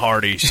over to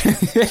Hardee's,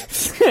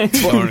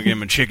 going to get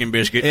him a chicken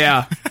biscuit.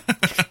 Yeah.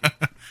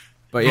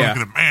 But yeah, look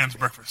at a man's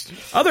breakfast.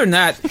 Other than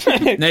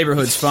that,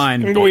 neighborhood's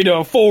fine. I'm going to eat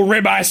a full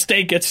ribeye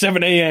steak at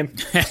 7 a.m.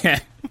 I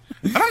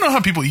don't know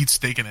how people eat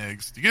steak and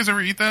eggs. Do you guys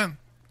ever eat that?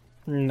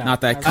 No.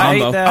 Not that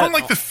combo. I don't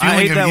like the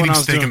feeling of eating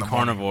steak in the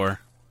carnivore.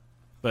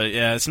 But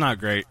yeah, it's not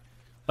great.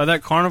 Like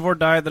that carnivore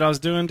diet that I was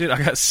doing, dude,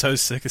 I got so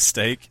sick of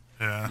steak.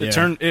 Yeah.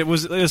 It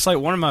was like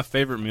one of my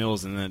favorite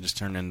meals, and then it just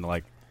turned into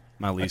like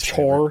my least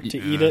chore favorite.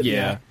 to eat it.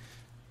 Yeah.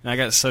 And I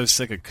got so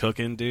sick of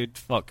cooking, dude.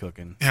 Fuck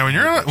cooking. Yeah,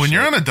 when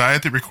you're on a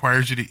diet that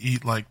requires you to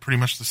eat like pretty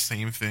much the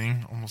same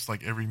thing, almost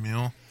like every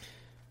meal,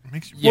 it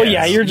makes you. Well,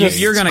 yeah,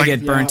 you're gonna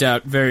get burnt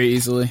out very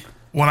easily.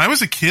 When I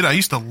was a kid, I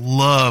used to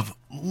love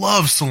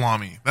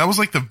salami. That was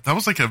like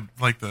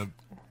the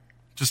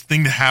just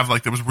thing to have,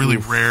 like, that was really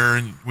rare,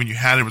 and when you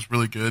had it, it was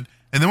really good.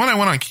 And then when I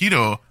went on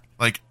keto,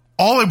 like,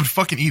 all I would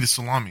fucking eat is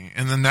salami.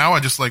 And then now I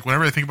just, like,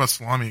 whenever I think about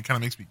salami, it kind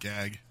of makes me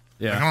gag.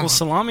 Yeah. Well,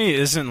 salami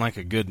isn't like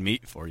a good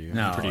meat for you.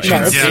 No, I'm pretty sure.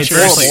 It's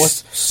horrible.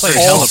 It's like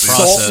hella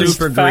processed.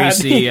 Super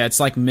greasy. Yeah, it's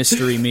like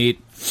mystery meat.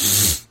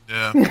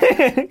 Yeah.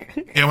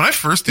 Yeah, when I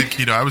first did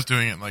keto, I was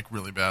doing it, like,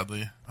 really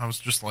badly. I was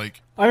just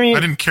like, I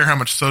didn't care how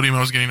much sodium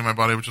I was getting in my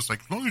body. I was just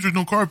like, as long as there's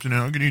no carbs in it,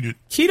 I can eat it.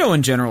 Keto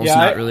in general is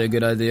not really a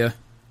good idea.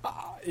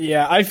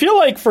 Yeah, I feel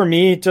like for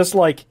me, just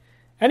like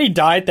any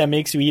diet that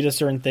makes you eat a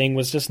certain thing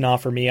was just not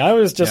for me. I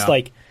was just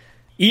like,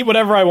 Eat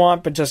whatever I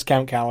want, but just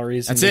count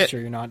calories. That's and it. Make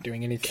sure you're not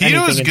doing anything.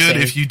 Keto is good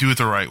insane. if you do it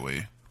the right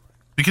way.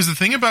 Because the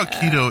thing about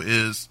keto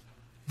is,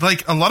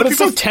 like, a lot of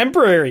people... it's so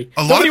temporary.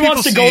 Nobody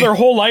wants to go their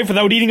whole life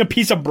without eating a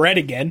piece of bread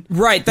again.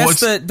 Right, that's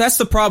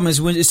the problem is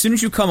as soon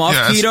as you come off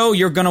keto,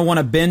 you're going to want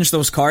to binge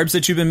those carbs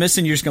that you've been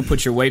missing. You're just going to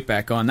put your weight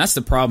back on. That's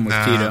the problem with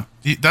keto.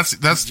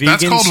 That's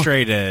vegan called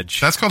straight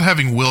edge. That's called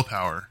having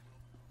willpower.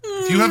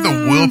 If you have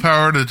the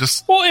willpower to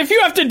just... Well, if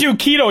you have to do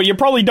keto, you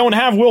probably don't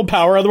have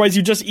willpower. Otherwise,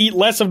 you just eat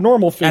less of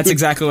normal food. That's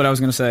exactly what I was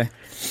going to say.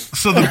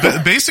 So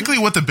basically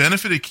what the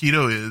benefit of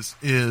keto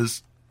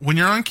is when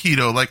you're on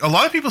keto, like, a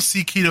lot of people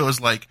see keto as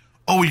like,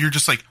 oh, you're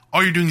just like,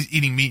 all you're doing is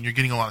eating meat and you're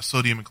getting a lot of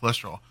sodium and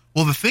cholesterol.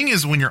 Well, the thing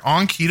is, when you're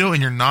on keto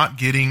and you're not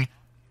getting,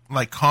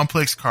 like,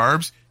 complex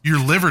carbs, your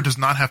liver does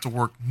not have to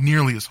work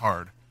nearly as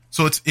hard.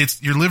 So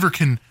it's your liver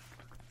can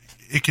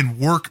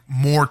work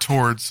more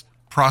towards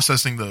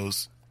processing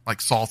those,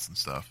 like, salts and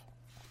stuff.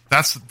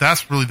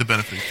 That's really the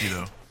benefit of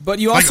keto. But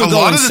you also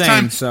go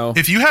insane, so...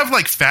 If you have,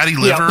 like, fatty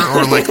liver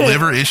or, like,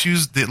 liver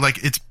issues,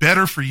 like, it's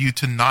better for you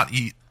to not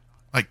eat,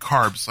 like,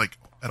 carbs, like,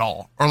 at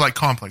all. Or, like,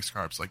 complex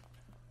carbs, like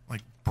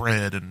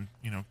bread and,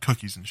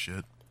 cookies and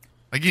shit.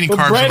 Like, eating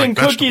carbs bread are like and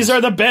vegetables. cookies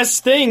are the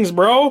best things,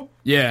 bro.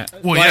 Yeah.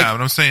 Well, yeah,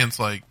 but I'm saying it's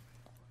like,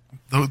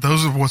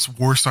 those are what's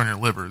worst on your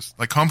livers.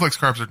 Like, complex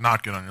carbs are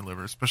not good on your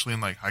liver, especially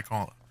in, like, high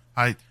quantities.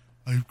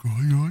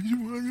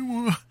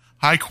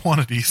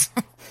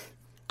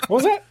 What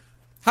was that?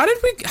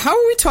 How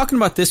are we talking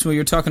about this when we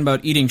were talking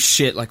about eating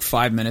shit like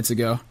 5 minutes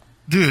ago?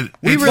 Dude,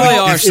 we really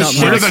are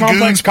something. We're the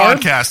Goons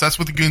podcast. That's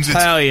what the Goons is.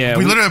 Hell yeah.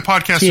 We literally have a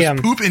podcast is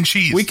poop and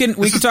cheese. We can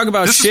talk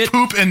about this shit. This is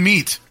poop and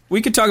meat.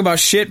 We could talk about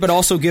shit, but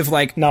also give,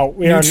 like,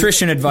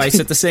 nutrition advice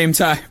at the same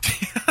time.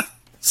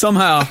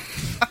 Somehow.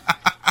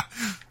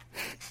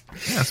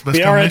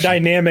 We are a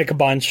dynamic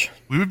bunch.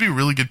 We would be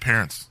really good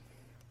parents.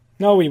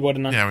 No, we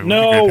wouldn't. Yeah, we would be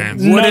great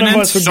parents. None of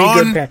us would be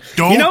good parents.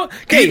 Don't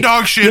eat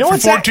dog shit for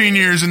 14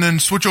 years and then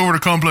switch over to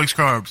complex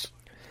carbs.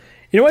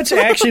 You know what's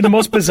actually the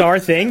most bizarre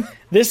thing?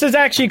 This is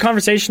actually a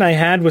conversation I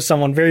had with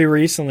someone very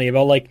recently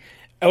about, like,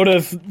 out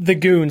of the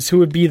Goons, who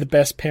would be the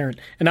best parent.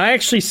 And I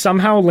actually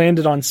somehow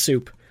landed on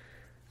Soup.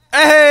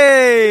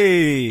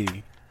 Hey!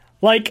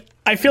 Like,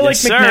 I feel like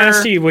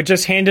McNasty would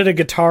just hand it a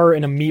guitar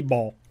and a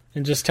meatball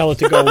and just tell it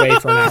to go away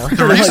for an hour.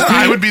 The reason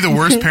I would be the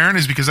worst parent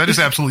is because I just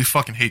absolutely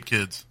fucking hate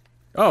kids.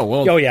 Oh,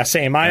 well. Oh, yeah,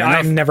 same.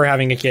 I'm never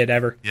having a kid,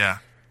 ever. Yeah.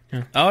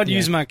 I would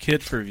use my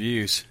kid for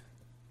views.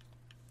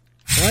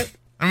 What?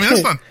 I mean,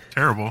 that's not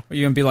terrible. Are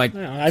you going to be like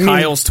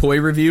Kyle's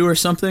toy review or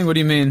something? What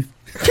do you mean?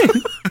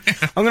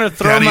 I'm going to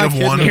throw my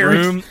kid in the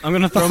room. I'm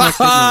going to throw my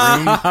kid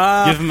in the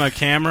room, give him a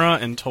camera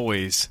and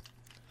toys,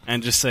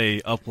 and just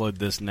say, upload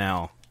this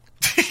now.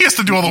 He has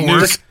to do all the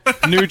work.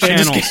 New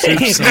channel. Make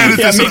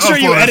sure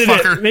you edit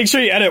it. Make sure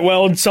you edit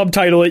well and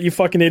subtitle it, you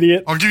fucking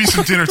idiot. I'll give you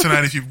some dinner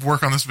tonight if you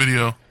work on this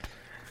video.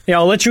 Yeah,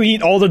 I'll let you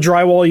eat all the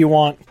drywall you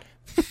want.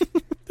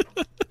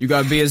 You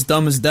gotta be as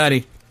dumb as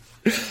daddy.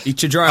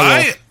 Eat your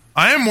drywall.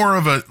 I am more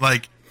of a,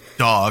 like,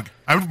 dog.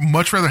 I would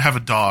much rather have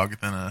a dog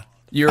than a...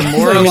 You're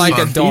more like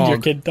a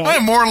dog.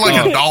 I'm more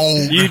like a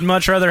dog. You'd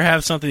much rather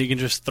have something you can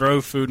just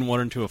throw food and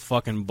water into a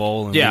fucking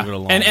bowl and leave it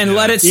alone. And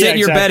let it sit in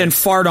your bed and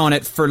fart on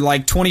it for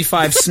like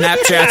 25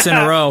 Snapchats in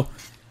a row.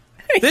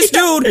 This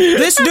dude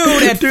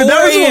at 4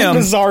 a.m.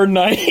 Bizarre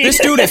night. This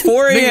dude at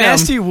 4 a.m.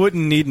 McNasty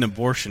wouldn't need an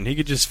abortion. He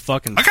could just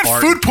fucking I got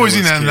fart food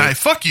poisoning that night.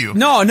 Fuck you.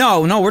 No,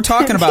 we're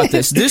talking about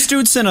this. This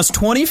dude sent us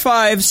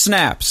 25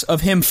 snaps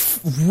of him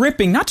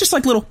ripping, not just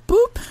like little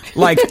boop,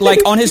 like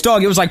on his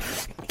dog. It was like...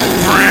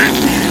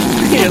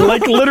 Yeah,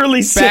 like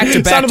literally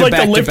sounded like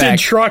the lifted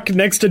truck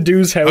next to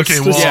Dude's house.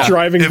 Okay, well,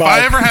 driving if by.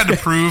 I ever had to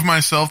prove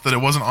myself that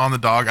it wasn't on the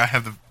dog, I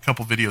have a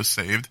couple videos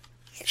saved.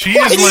 She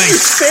Why is did laying. you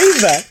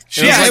save that?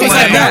 It was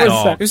like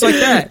that. It was like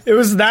that. It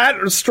was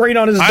that or straight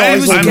on his dog. He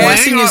was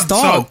gassing his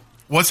dog. So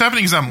what's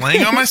happening is I'm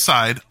laying on my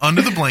side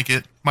under the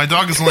blanket. My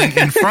dog is laying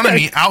in front of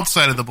me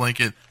outside of the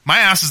blanket. My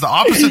ass is the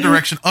opposite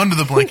direction under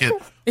the blanket.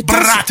 Ripping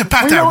ass. We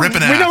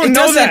don't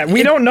know that.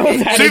 We don't know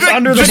that. It's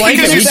under the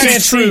blanket. We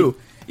can't see.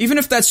 Even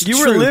if that's you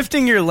true. were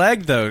lifting your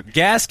leg though.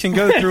 Gas can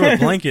go through a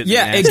blanket.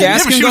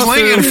 Gas can she was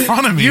laying in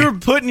front of me. You were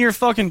putting your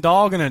fucking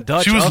dog in a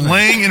Dutch She was oven.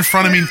 laying in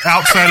front of me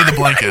outside of the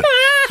blanket.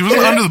 She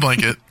wasn't under the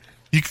blanket.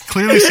 You can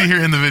clearly see her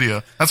in the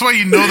video. That's why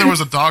you know there was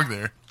a dog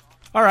there.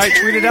 All right,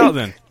 tweet it out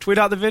then. Tweet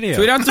out the video.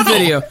 Tweet out the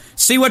video.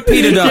 See what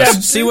PETA does. Yeah.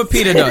 See what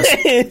PETA does.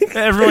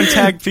 Everyone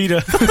tag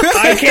PETA.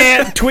 I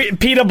can't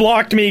tweet. PETA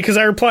blocked me because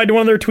I replied to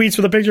one of their tweets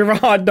with a picture of a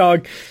hot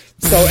dog.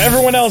 So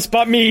everyone else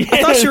but me.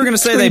 I thought you were going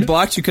to say they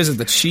blocked you because of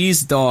the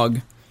cheese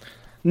dog.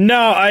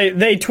 No,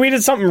 they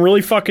tweeted something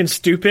really fucking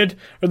stupid.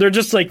 Or they're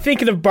just like,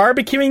 thinking of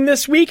barbecuing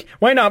this week?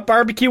 Why not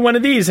barbecue one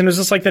of these? And it was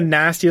just like the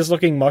nastiest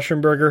looking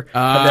mushroom burger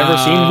I've ever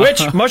seen.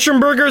 Which,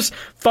 mushroom burgers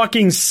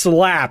fucking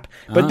slap.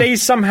 But they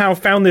somehow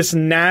found this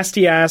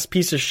nasty ass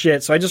piece of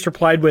shit. So I just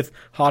replied with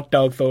hot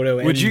dog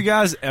photo. Would you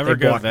guys ever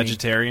go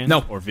vegetarian?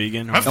 No. Or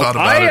vegan? I've thought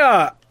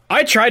about it.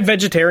 I tried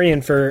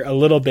vegetarian for a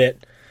little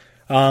bit.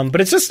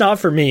 But it's just not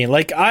for me.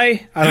 Like,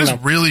 I don't know. It is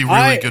really,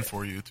 really good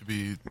for you to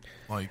be,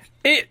 like...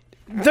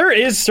 there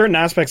is certain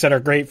aspects that are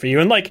great for you,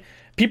 and like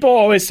people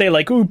always say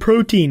like, ooh,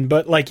 protein,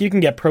 but like you can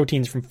get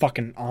proteins from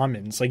fucking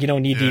almonds. Like you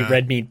don't need to eat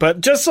red meat,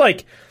 but just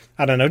like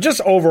I don't know,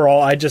 just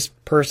overall, I just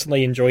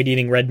personally enjoyed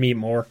eating red meat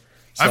more.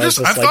 So I've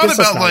thought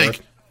about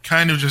like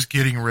kind of just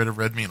getting rid of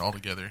red meat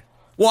altogether.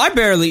 Well, I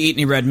barely eat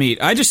any red meat.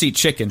 I just eat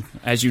chicken,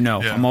 as you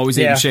know. Yeah. I'm always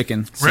eating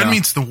chicken. So. Red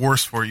meat's the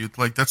worst for you.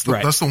 Like that's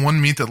the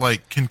one meat that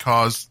like can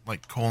cause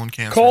like colon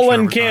cancer.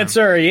 Colon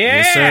cancer,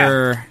 yes,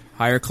 sir.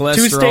 Higher cholesterol,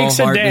 2 steaks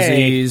a heart day.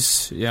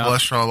 Disease,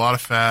 cholesterol, a lot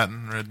of fat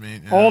and red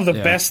meat. Yeah. All the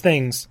best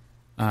things.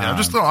 I've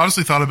just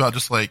honestly thought about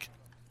just like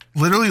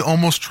literally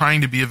almost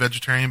trying to be a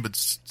vegetarian,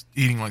 but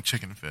eating like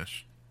chicken and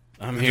fish.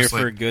 I'm here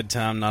for a good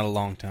time, not a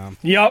long time.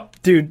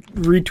 Yup, dude.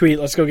 Retweet.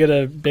 Let's go get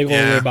a big old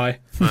ribeye.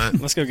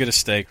 Let's go get a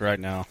steak right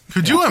now.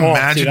 Could you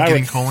imagine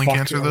getting colon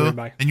cancer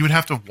though? And you would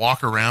have to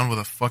walk around with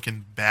a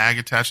fucking bag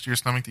attached to your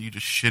stomach that you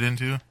just shit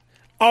into.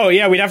 Oh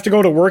yeah, we'd have to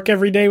go to work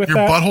every day with your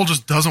butthole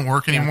just doesn't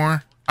work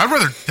anymore. I'd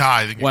rather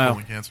die than get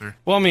colon cancer.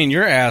 Well, I mean,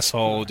 your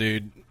asshole,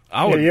 dude.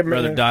 I would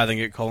rather die than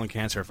get colon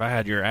cancer if I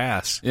had your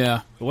ass.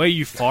 Yeah. The way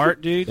you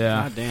fart, dude.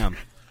 Yeah. God damn.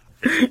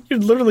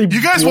 You'd literally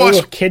blow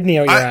a kidney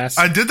out your ass.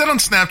 I did that on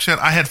Snapchat.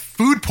 I had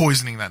food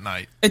poisoning that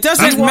night. It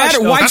doesn't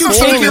matter. Why'd you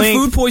take your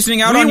food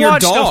poisoning out on your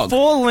dog? We watched a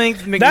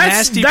full-length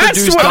McNasty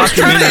produced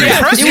documentary.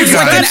 It was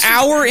like an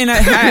hour and a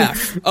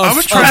half of I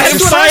was trying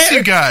to impress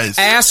you guys.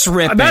 Ass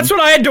ripping. That's what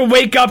I had to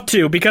wake up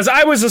to because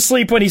I was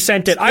asleep when he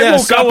sent it. I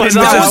woke up and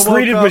I was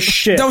greeted with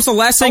shit. That was the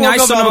last thing I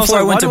saw before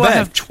I went to bed. I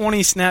have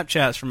 20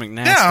 Snapchats from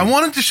McNasty. Yeah, I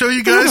wanted to show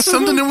you guys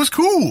something that was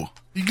cool.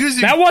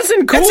 That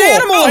wasn't cool.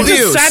 That's animal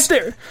abuse.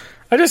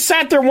 I just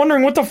sat there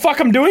wondering what the fuck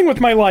I'm doing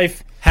with my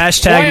life.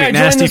 Hashtag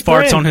McNasty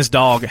farts on his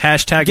dog.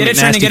 Hashtag get it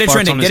trending, get it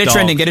trending, get it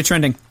trending, get it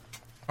trending.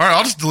 All right,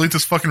 I'll just delete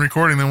this fucking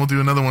recording, then we'll do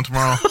another one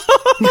tomorrow.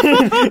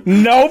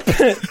 Nope.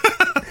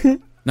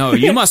 No,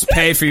 you must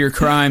pay for your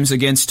crimes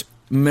against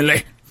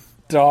Millie.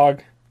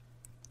 Dog.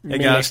 Hey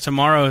guys,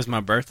 tomorrow is my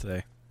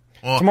birthday.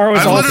 Well, tomorrow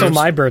is also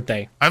my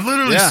birthday. I've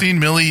literally seen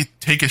Millie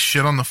take a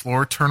shit on the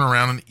floor, turn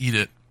around, and eat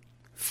it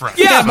fresh.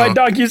 Yeah, my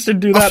dog used to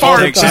do that. A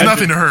fart is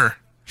nothing to her.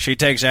 She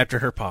takes after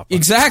her papa.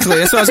 Exactly.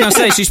 That's what I was going to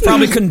say. She's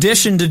probably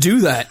conditioned to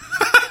do that.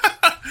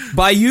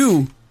 By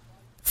you,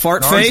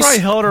 fart face. She probably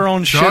held her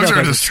own shit. Dogs up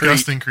are as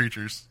disgusting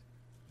creatures.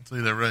 I'll tell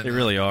you that right They now.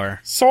 really are.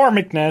 So are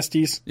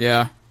McNasties.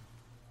 Yeah.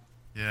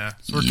 Yeah.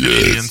 So are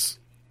Canadians.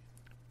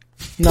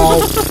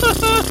 No.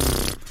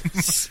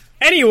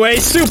 Anyway,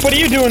 Soup, what are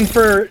you doing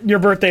for your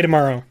birthday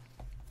tomorrow?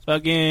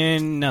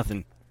 Fucking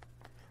nothing.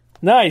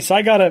 Nice,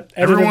 I gotta edit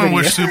Everyone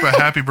wish Soup a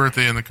happy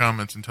birthday in the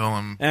comments and tell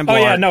him.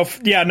 Oh no,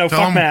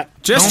 fuck Matt.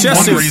 Just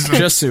Soup.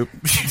 Just Soup.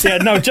 Yeah,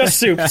 no, just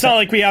Soup. It's not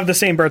like we have the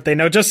same birthday.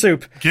 No, just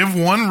Soup. Give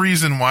one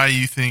reason why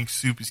you think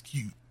Soup is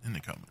cute in the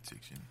comment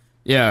section.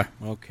 Yeah.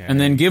 Okay. And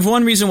then give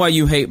one reason why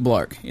you hate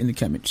Blark in the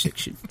comment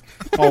section.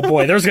 Oh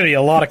boy, there's gonna be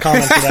a lot of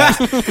comments for that.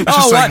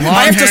 Oh, what?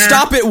 I have to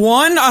stop at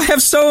one? I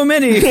have so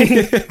many.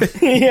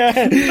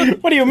 Yeah.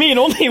 What do you mean?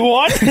 Only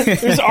one?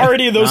 There's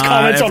already those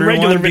comments on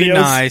regular videos. Be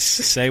nice.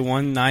 Say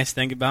one nice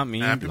thing about me.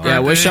 Yeah,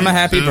 wish him a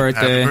happy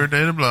birthday. Happy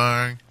birthday to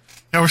Blark.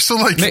 Yeah, we're still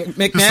like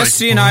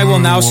McNasty and I will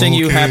now sing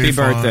you happy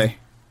birthday.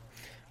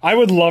 I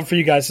would love for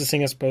you guys to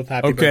sing us both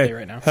happy birthday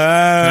right now.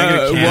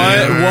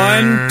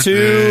 One,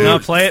 two. No,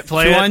 play it.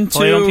 Play it on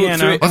piano.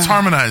 Three. Let's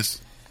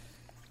harmonize.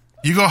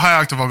 You go high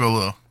octave, I'll go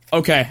low.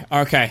 Okay.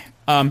 Happy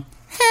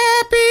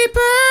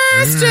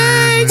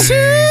birthday to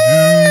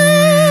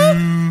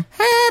you.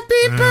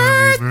 Happy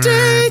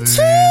birthday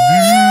to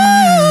you.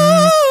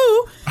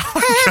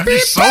 Happy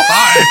so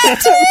high.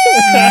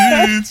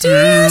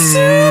 Dear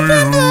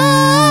Super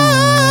Blark.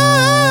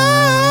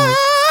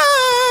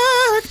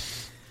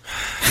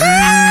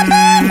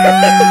 Happy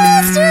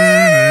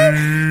birthday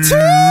to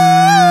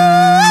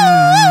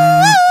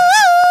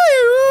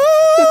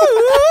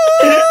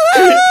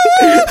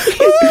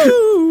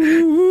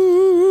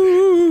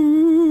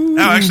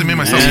I actually made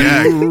myself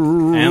gag.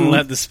 And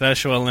let the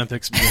Special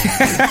Olympics begin.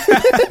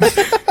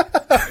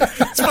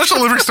 Special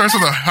Olympics starts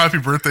with a happy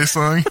birthday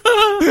song.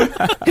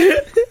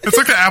 It's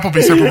like the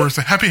Applebee's happy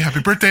birthday. Happy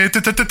birthday.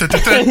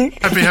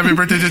 Happy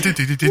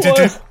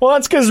birthday. Well,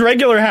 that's because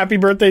regular happy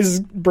birthday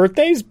is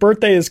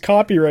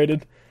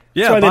copyrighted.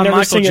 Yeah, that's why they never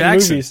Michael sing Jackson.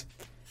 it in movies.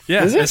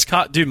 Yeah, is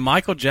it? Dude,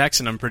 Michael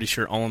Jackson, I'm pretty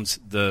sure, owns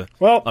the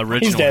original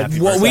he's dead. Happy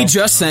What Birthday. we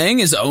just sang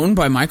is owned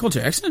by Michael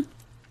Jackson?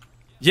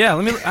 Yeah,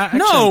 let me.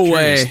 No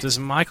way. Does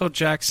Michael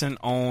Jackson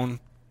own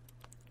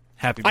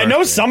Happy Birthday? I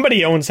know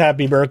somebody owns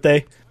Happy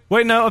Birthday.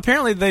 Wait, no.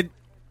 Apparently they.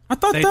 I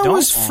thought that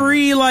was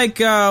free. Like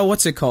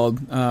what's it called?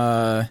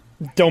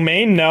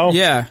 Domain? No.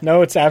 Yeah.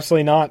 No, it's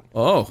absolutely not.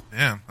 Oh.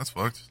 Damn, that's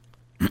fucked.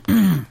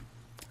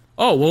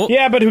 Oh well.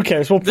 Yeah, but who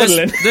cares? We'll put it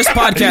in. This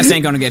podcast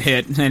ain't gonna get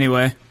hit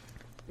anyway.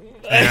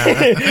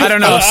 Yeah. I don't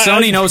know.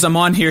 Sony knows I'm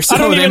on here, so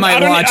they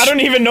might watch. I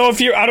don't even know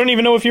if you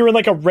were in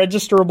like a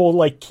registerable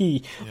like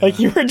key. Yeah. Like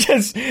you were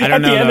just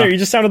at the end there. You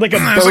just sounded like a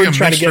bird like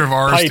trying to get of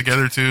ours piped.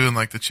 together too, and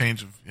like the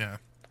change of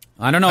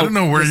I don't know. I don't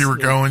know where you were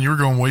going. You were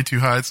going way too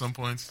high at some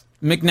points.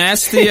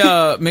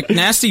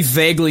 McNasty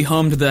vaguely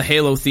hummed the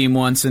Halo theme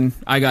once, and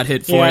I got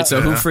hit for it. So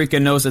who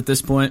freaking knows at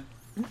this point?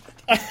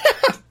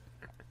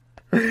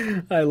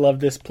 I love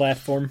this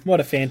platform. What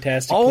a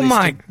fantastic place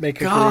to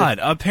make a God.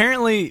 Career.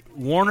 Apparently,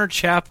 Warner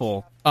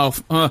Chappell...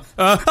 sorry.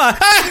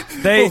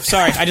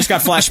 I just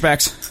got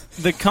flashbacks.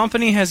 The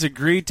company has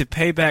agreed to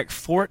pay back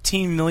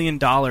 $14 million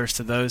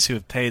to those who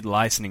have paid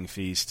licensing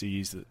fees to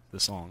use the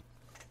song.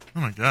 Oh,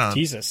 my God.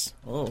 Jesus.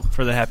 Oh.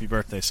 For the Happy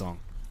Birthday song.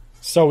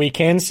 So we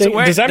can sing...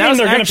 Does that mean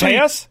they're going to pay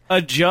us?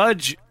 A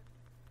judge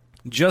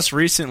just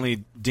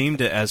recently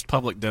deemed it as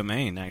public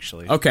domain,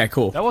 actually. Okay,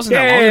 cool. That wasn't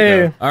that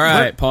long ago. All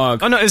right, Pog.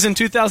 Oh, no, it was in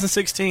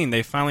 2016.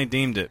 They finally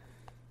deemed it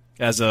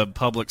as a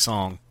public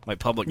song, like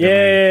public domain.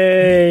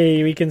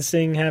 Yay! We can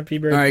sing Happy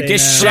Birthday. All right, get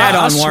shat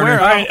on, Warner. All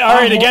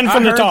right, again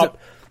from the top.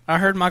 I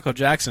heard Michael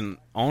Jackson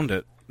owned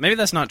it. Maybe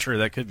that's not true.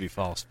 That could be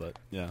false, but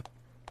yeah.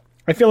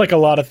 I feel like a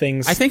lot of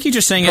things. I think he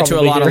just sang it to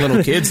a lot of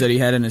little kids that he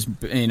had in his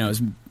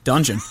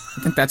dungeon.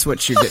 I think that's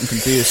what you're getting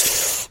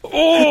confused.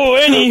 Oh,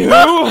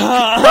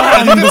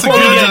 anywho, before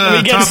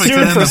we get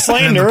sued for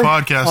slander,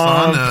 podcast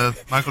on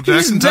Michael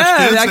Jackson. He's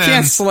dead. I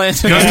can't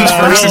slander.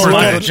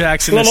 Michael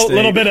Jackson.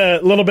 Little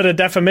bit of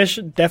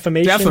defamation.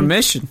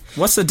 Defamation.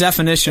 What's the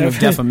definition of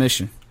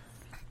defamation?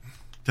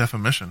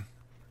 Defamation.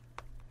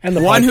 And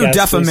the one who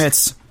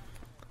defamates.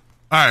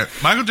 All right,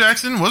 Michael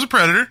Jackson was a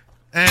predator.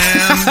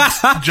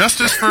 And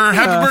justice for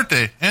Happy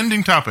Birthday.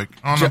 Ending topic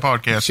on the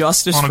podcast.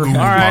 Justice on a for Google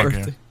Happy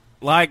Birthday.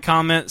 Like,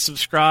 comment,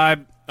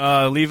 subscribe.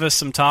 Leave us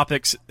some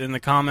topics in the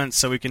comments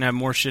so we can have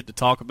more shit to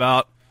talk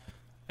about.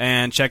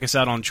 And check us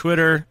out on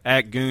Twitter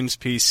at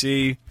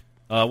GoonsPC.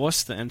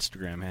 What's the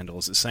Instagram handle?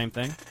 Is it the same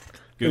thing?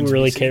 Who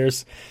really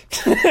cares?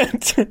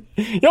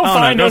 You'll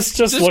find us.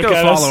 Just look go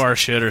at follow us. our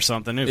shit or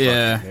something. Who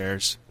fucking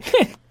cares?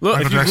 Look,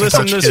 if you've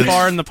listened this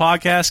far in the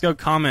podcast, go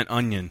comment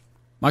onion.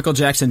 Michael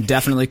Jackson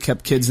definitely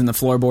kept kids in the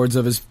floorboards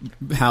of his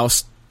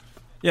house.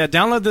 Yeah,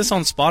 download this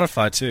on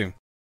Spotify, too.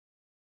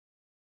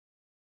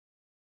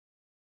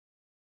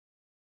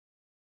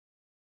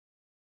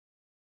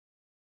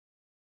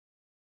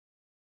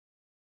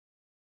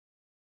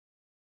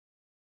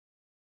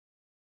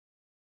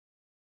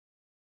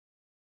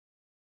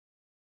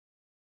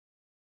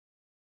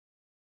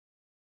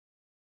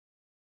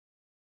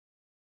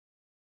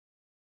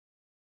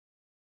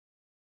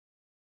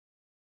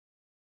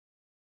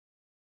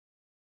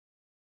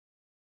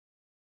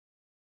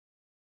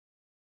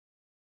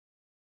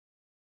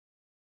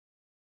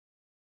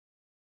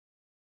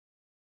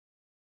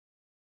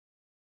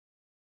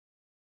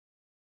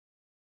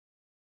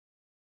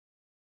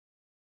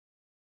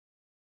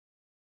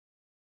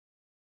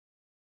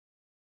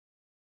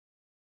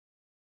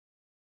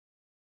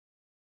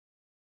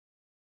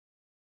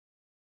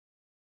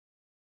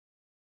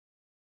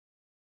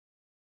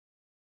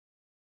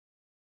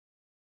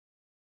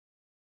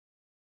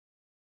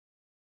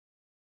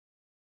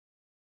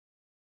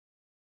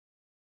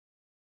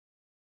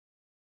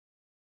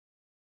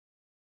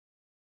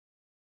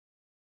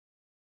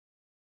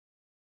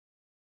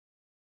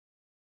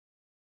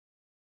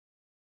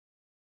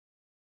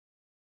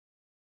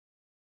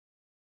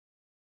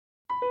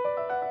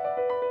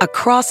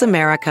 Across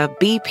America,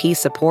 BP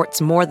supports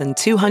more than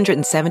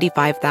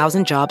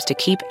 275,000 jobs to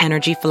keep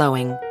energy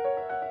flowing.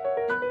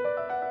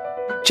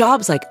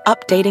 Jobs like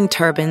updating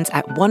turbines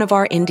at one of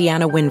our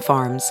Indiana wind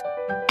farms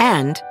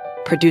and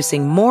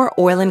producing more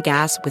oil and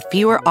gas with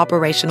fewer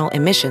operational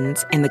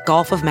emissions in the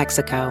Gulf of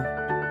Mexico.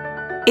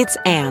 It's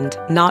and,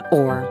 not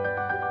or.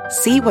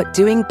 See what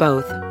doing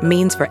both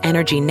means for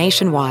energy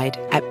nationwide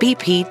at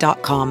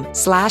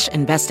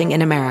bp.com/investing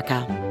in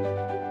America.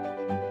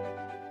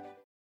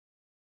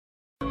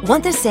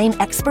 Want the same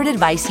expert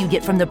advice you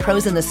get from the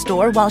pros in the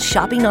store while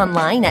shopping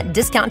online at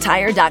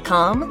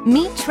DiscountTire.com?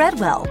 Meet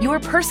Treadwell,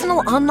 your personal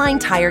online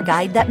tire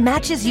guide that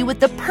matches you with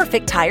the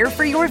perfect tire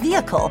for your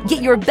vehicle.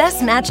 Get your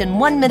best match in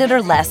 1 minute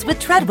or less with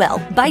Treadwell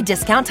by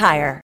Discount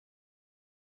Tire.